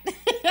on that.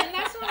 And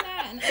that's on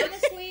that. And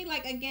honestly,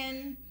 like,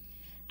 again,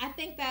 I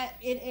think that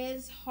it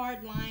is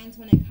hard lines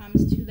when it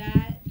comes to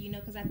that, you know,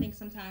 because I think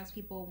sometimes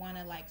people want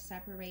to, like,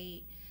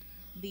 separate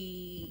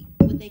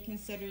what they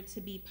consider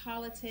to be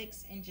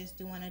politics and just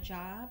doing a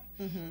job.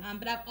 Mm-hmm.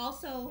 But I've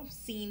also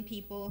seen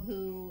people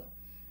who...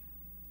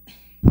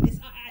 oh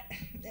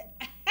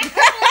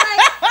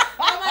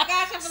my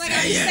gosh, I feel like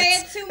I'm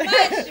saying too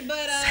much,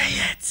 but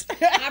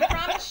I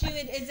promise you,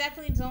 it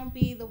definitely don't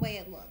be the way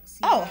it looks.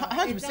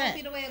 100%. It don't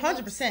be the way it 100%.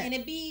 looks, and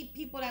it be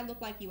people that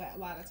look like you a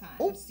lot of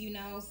times. You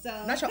know,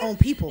 so not your own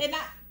people.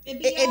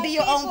 It be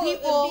your own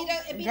people.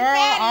 It be girl,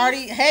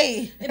 already.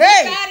 Hey, the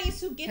fatties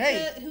who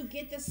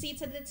get the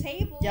seats at the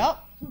table. Yep.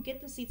 Who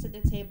get the seats at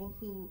the table?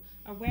 Who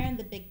are wearing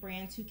the big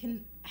brands? Who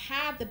can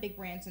have the big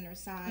brands in their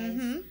size?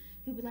 Mm-hmm.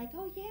 Who be like,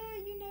 oh yeah,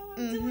 you know,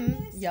 I'm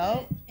doing this.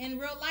 Yup. In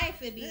real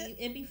life, it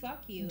be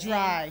fuck you.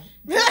 Dry.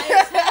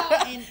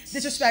 And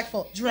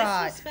disrespectful.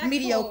 Dry.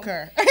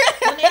 Mediocre.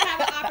 When they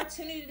have an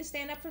opportunity to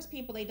stand up for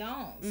people, they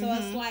don't. So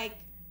it's like.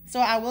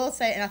 So I will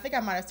say, and I think I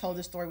might have told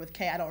this story with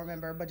Kay, I don't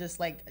remember, but just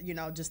like, you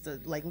know, just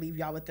to like leave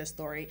y'all with this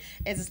story,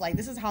 it's just like,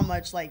 this is how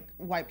much like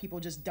white people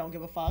just don't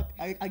give a fuck.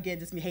 Again,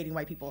 just me hating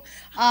white people.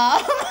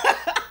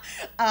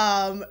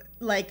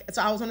 Like,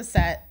 so I was on a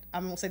set.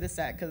 I'm gonna say the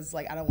set because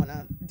like I don't want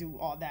to do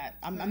all that.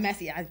 I'm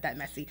messy. I'm that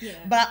messy. Yeah.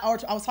 But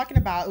I was talking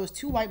about, it was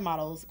 2 white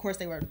models. Of course,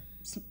 they were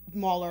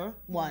smaller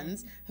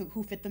ones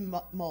who fit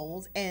the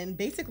molds, and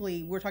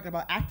basically we're talking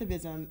about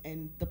activism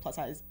in the plus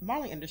size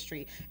modeling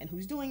industry and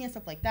who's doing it,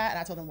 stuff like that. And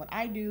I told them what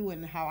I do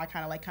and how I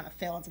kind of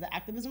fell into the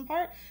activism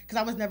part, because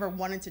I was never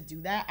wanting to do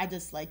that. I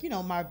just like, you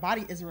know, my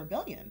body is a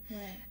rebellion.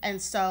 Right.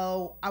 And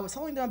so I was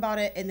telling them about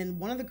it, and then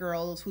one of the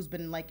girls who's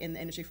been like in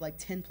the industry for like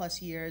 10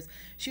 plus years,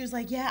 she was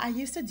like, yeah, I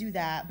used to do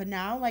that, but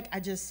now like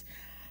I just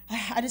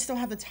don't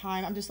have the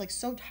time. I'm just like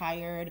so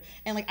tired,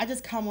 and like I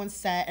just come on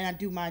set and I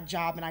do my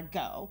job and I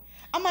go.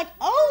 I'm like,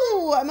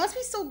 oh, it must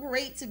be so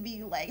great to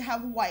be like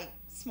have white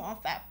small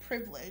fat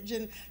privilege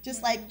and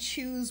just like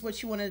choose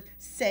what you want to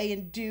say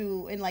and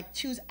do and like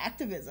choose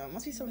activism. It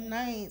must be so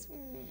nice.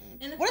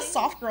 What a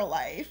soft girl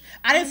life.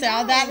 I didn't say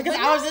all that because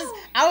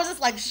I was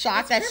just like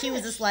shocked that she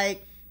was just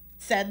like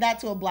said that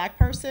to a black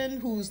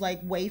person who's like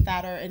way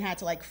fatter and had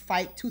to like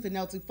fight tooth and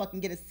nail to fucking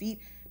get a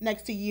seat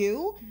next to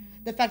you.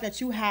 The fact that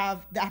you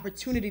have the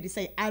opportunity to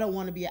say, I don't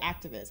want to be an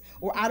activist,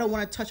 or I don't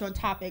want to touch on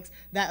topics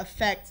that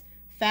affect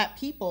fat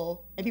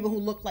people and people who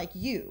look like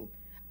you.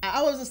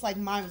 I was just like,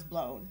 mine was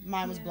blown.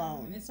 Was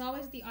blown. It's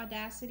always the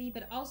audacity,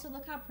 but also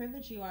look how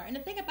privileged you are. And the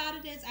thing about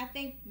it is, I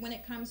think when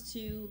it comes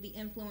to the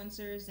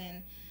influencers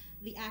and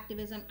the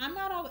activism, I'm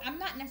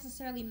not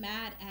necessarily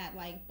mad at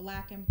like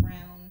black and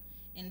brown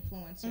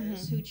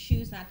influencers who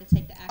choose not to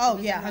take the activism.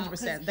 Oh yeah,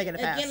 100%. They get a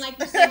pass. Again, like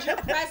you said, your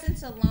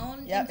presence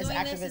alone in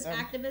doing this is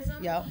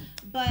activism. Yep.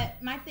 But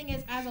my thing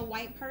is, as a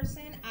white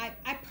person, I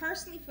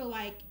personally feel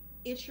like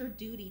it's your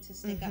duty to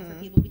stick up for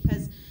people,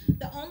 because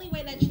the only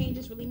way that change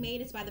is really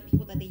made is by the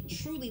people that they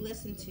truly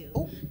listen to.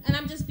 Ooh. And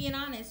I'm just being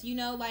honest, you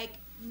know, like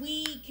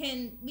we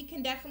can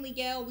definitely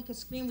yell, we could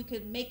scream, we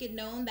could make it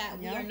known that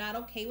we are not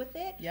okay with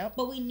it. Yep.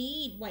 But we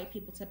need white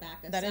people to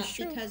back us up,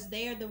 because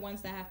they are the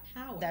ones that have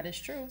power. That is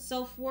true.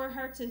 So for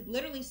her to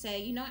literally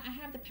say, you know, I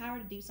have the power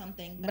to do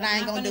something, but I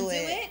ain't gonna do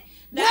it.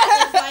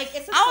 That was like,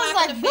 it's a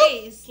slap in the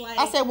face. Like,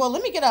 I said, well,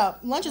 let me get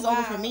up. Lunch is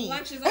over for me.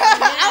 Lunch is over.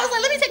 I was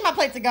like, let me take my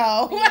plate to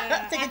go.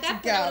 Yeah. Take it to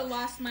go. I would have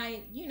lost my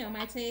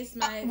taste.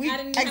 I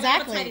didn't have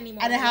appetite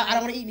anymore. I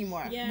don't want to eat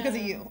anymore because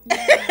of you.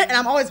 Yeah. And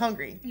I'm always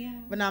hungry. Yeah.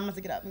 But now I'm going to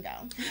get up and go.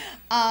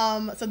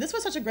 So this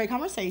was such a great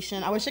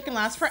conversation. I wish it could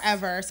last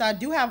forever. So I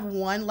do have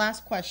one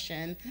last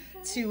question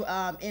to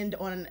end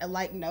on a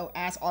light note.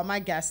 Ask all my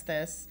guests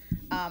this.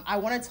 I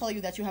want to tell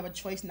you that you have a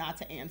choice not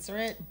to answer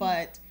it,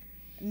 but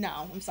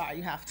no, I'm sorry,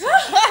 you have to.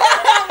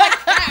 Oh my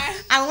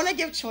gosh. I want to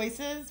give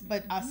choices,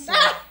 but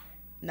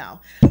no.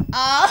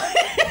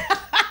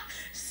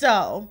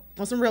 So,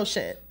 on some real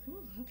shit. Ooh,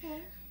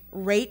 okay.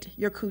 Rate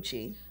your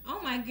coochie.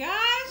 Oh my gosh.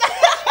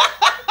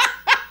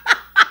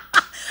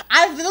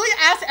 I literally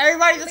asked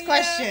everybody this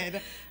question.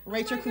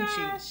 Rate your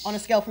coochie on a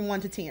scale from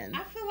 1 to 10.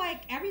 I feel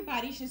like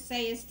everybody should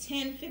say it's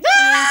 10, 15, 20.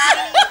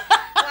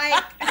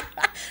 Like,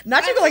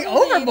 not you going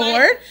overboard.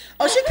 Like,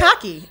 oh, she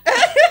cocky.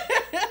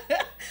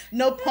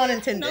 No pun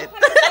intended. No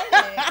pun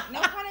intended.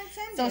 No pun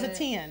intended. So it's a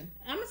 10.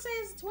 I'm going to say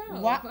it's 12.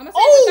 What? I'm going to say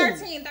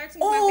it's 13. 13 is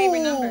my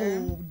favorite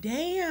number. Oh,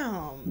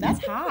 damn.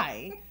 That's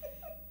high.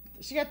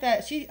 She got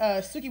that.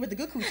 Suki with the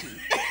good coochie.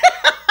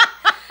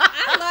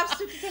 I love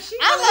Suki because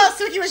I love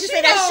Suki when she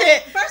say that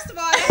shit. First of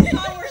all, that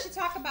song where she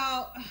talk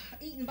about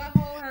eating eating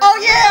butthole. Oh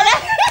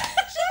yeah.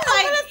 She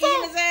like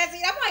eating his ass.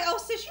 I'm like, oh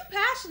sis, you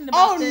passionate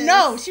about this. Oh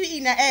no, she was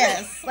eating that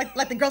ass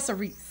like the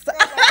groceries. Oh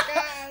my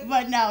God.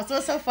 But no, so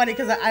it's so funny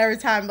because every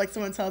time like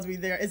someone tells me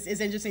it's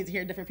interesting to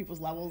hear different people's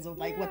levels of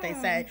like what they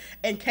say.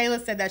 And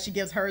Kayla said that she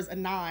gives hers a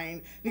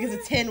 9 because a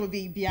 10 would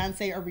be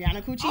Beyonce or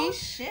Rihanna Coochie. Oh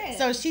shit.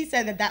 So she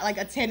said that like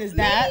a 10 is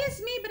that. Maybe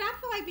it's me, but I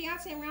feel like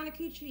Beyonce and Rihanna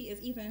Coochie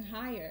is even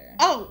higher.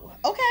 Oh,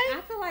 okay.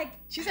 I feel like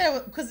she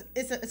said because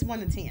it's 1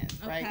 to 10,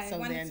 right? Okay, So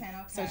 1 to then 10,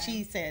 okay. so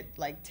she said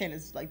like 10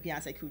 is like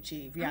Beyonce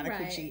Coochie, Rihanna All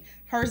right. Coochie.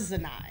 Hers is a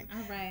 9.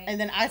 All right. And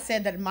then I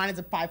said that mine is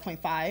a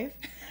 5.5.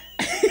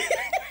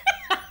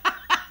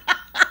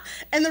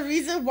 And the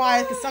reason why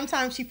is because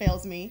sometimes she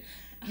fails me.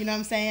 You know what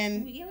I'm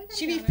saying? Yeah, we gotta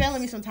She be be honest.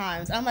 failing me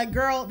sometimes. I'm like,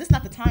 girl, this is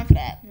not the time for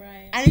that.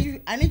 Right.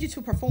 I need you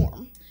to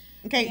perform.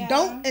 Okay, Yeah.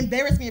 don't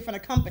embarrass me in front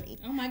of company.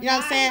 Oh my God. You know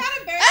what I'm saying? I'm not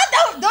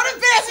embarrassed. Don't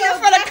embarrass me in So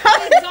front of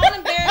definitely company. don't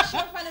embarrass you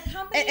in front of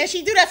company. And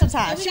she do that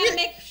sometimes. And we She gotta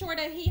be- make sure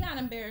that he not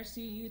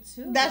embarrassing you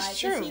too. That's like,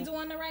 true. Is he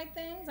doing the right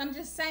things? I'm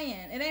just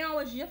saying, it ain't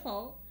always your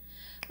fault.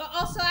 But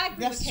also, I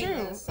agree That's with true.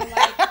 Kayla. So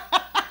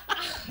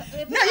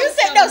like, No, you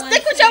said no.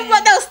 Stick with your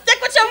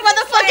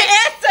motherfucking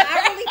answer.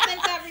 I really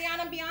think that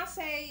Rihanna and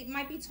Beyonce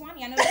might be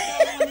 20. I know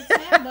they're 1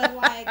 to 10, but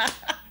like,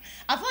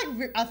 I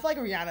feel like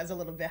Rihanna is a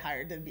little bit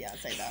higher than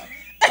Beyonce though.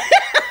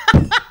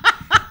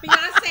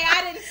 Beyonce,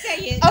 I didn't say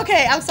it.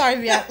 Okay, I'm sorry,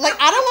 Beyonce. Like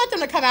I don't want them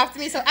to come after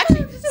me. So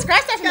actually,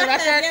 scratch that from the Got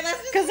that, record, yeah,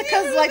 let's just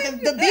because like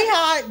the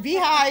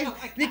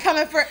beehive be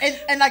coming for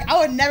and like I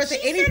would never say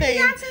She said anything.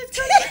 Beyonce's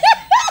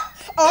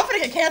Oh, I'm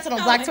finna get canceled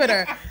on Black my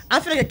Twitter. God.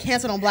 I'm finna get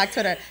canceled on Black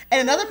Twitter. And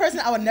another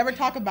person I would never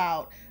talk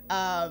about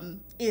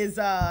is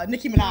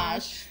Nicki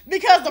Minaj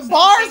because the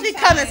bars be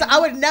coming. So I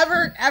would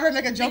never ever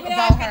make a joke Nicki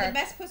about Minaj got her. the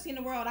best pussy in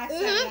the world. I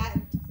said Mhm.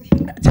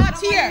 that. Top I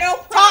don't tier, want no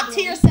top problem.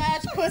 tier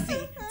Sag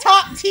pussy,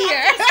 top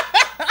tier.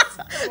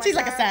 She's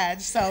like a Sag,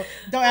 so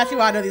don't ask me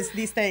why I know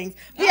these things.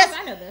 But yes,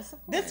 I know this. Of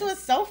this course. was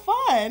so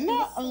fun.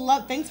 I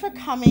love. Thanks for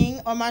coming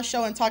on my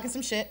show and talking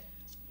some shit.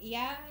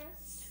 Yes.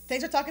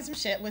 Thanks for talking some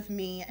shit with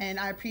me, and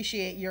I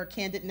appreciate your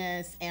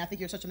candidness, and I think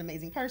you're such an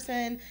amazing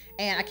person,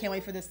 and I can't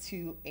wait for this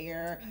to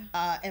air,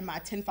 and my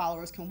 10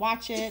 followers can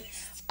watch it.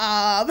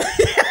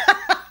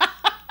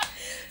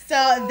 So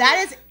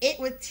that is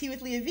it with Tea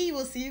with Leah V.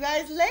 We'll see you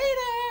guys later.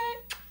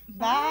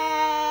 Bye.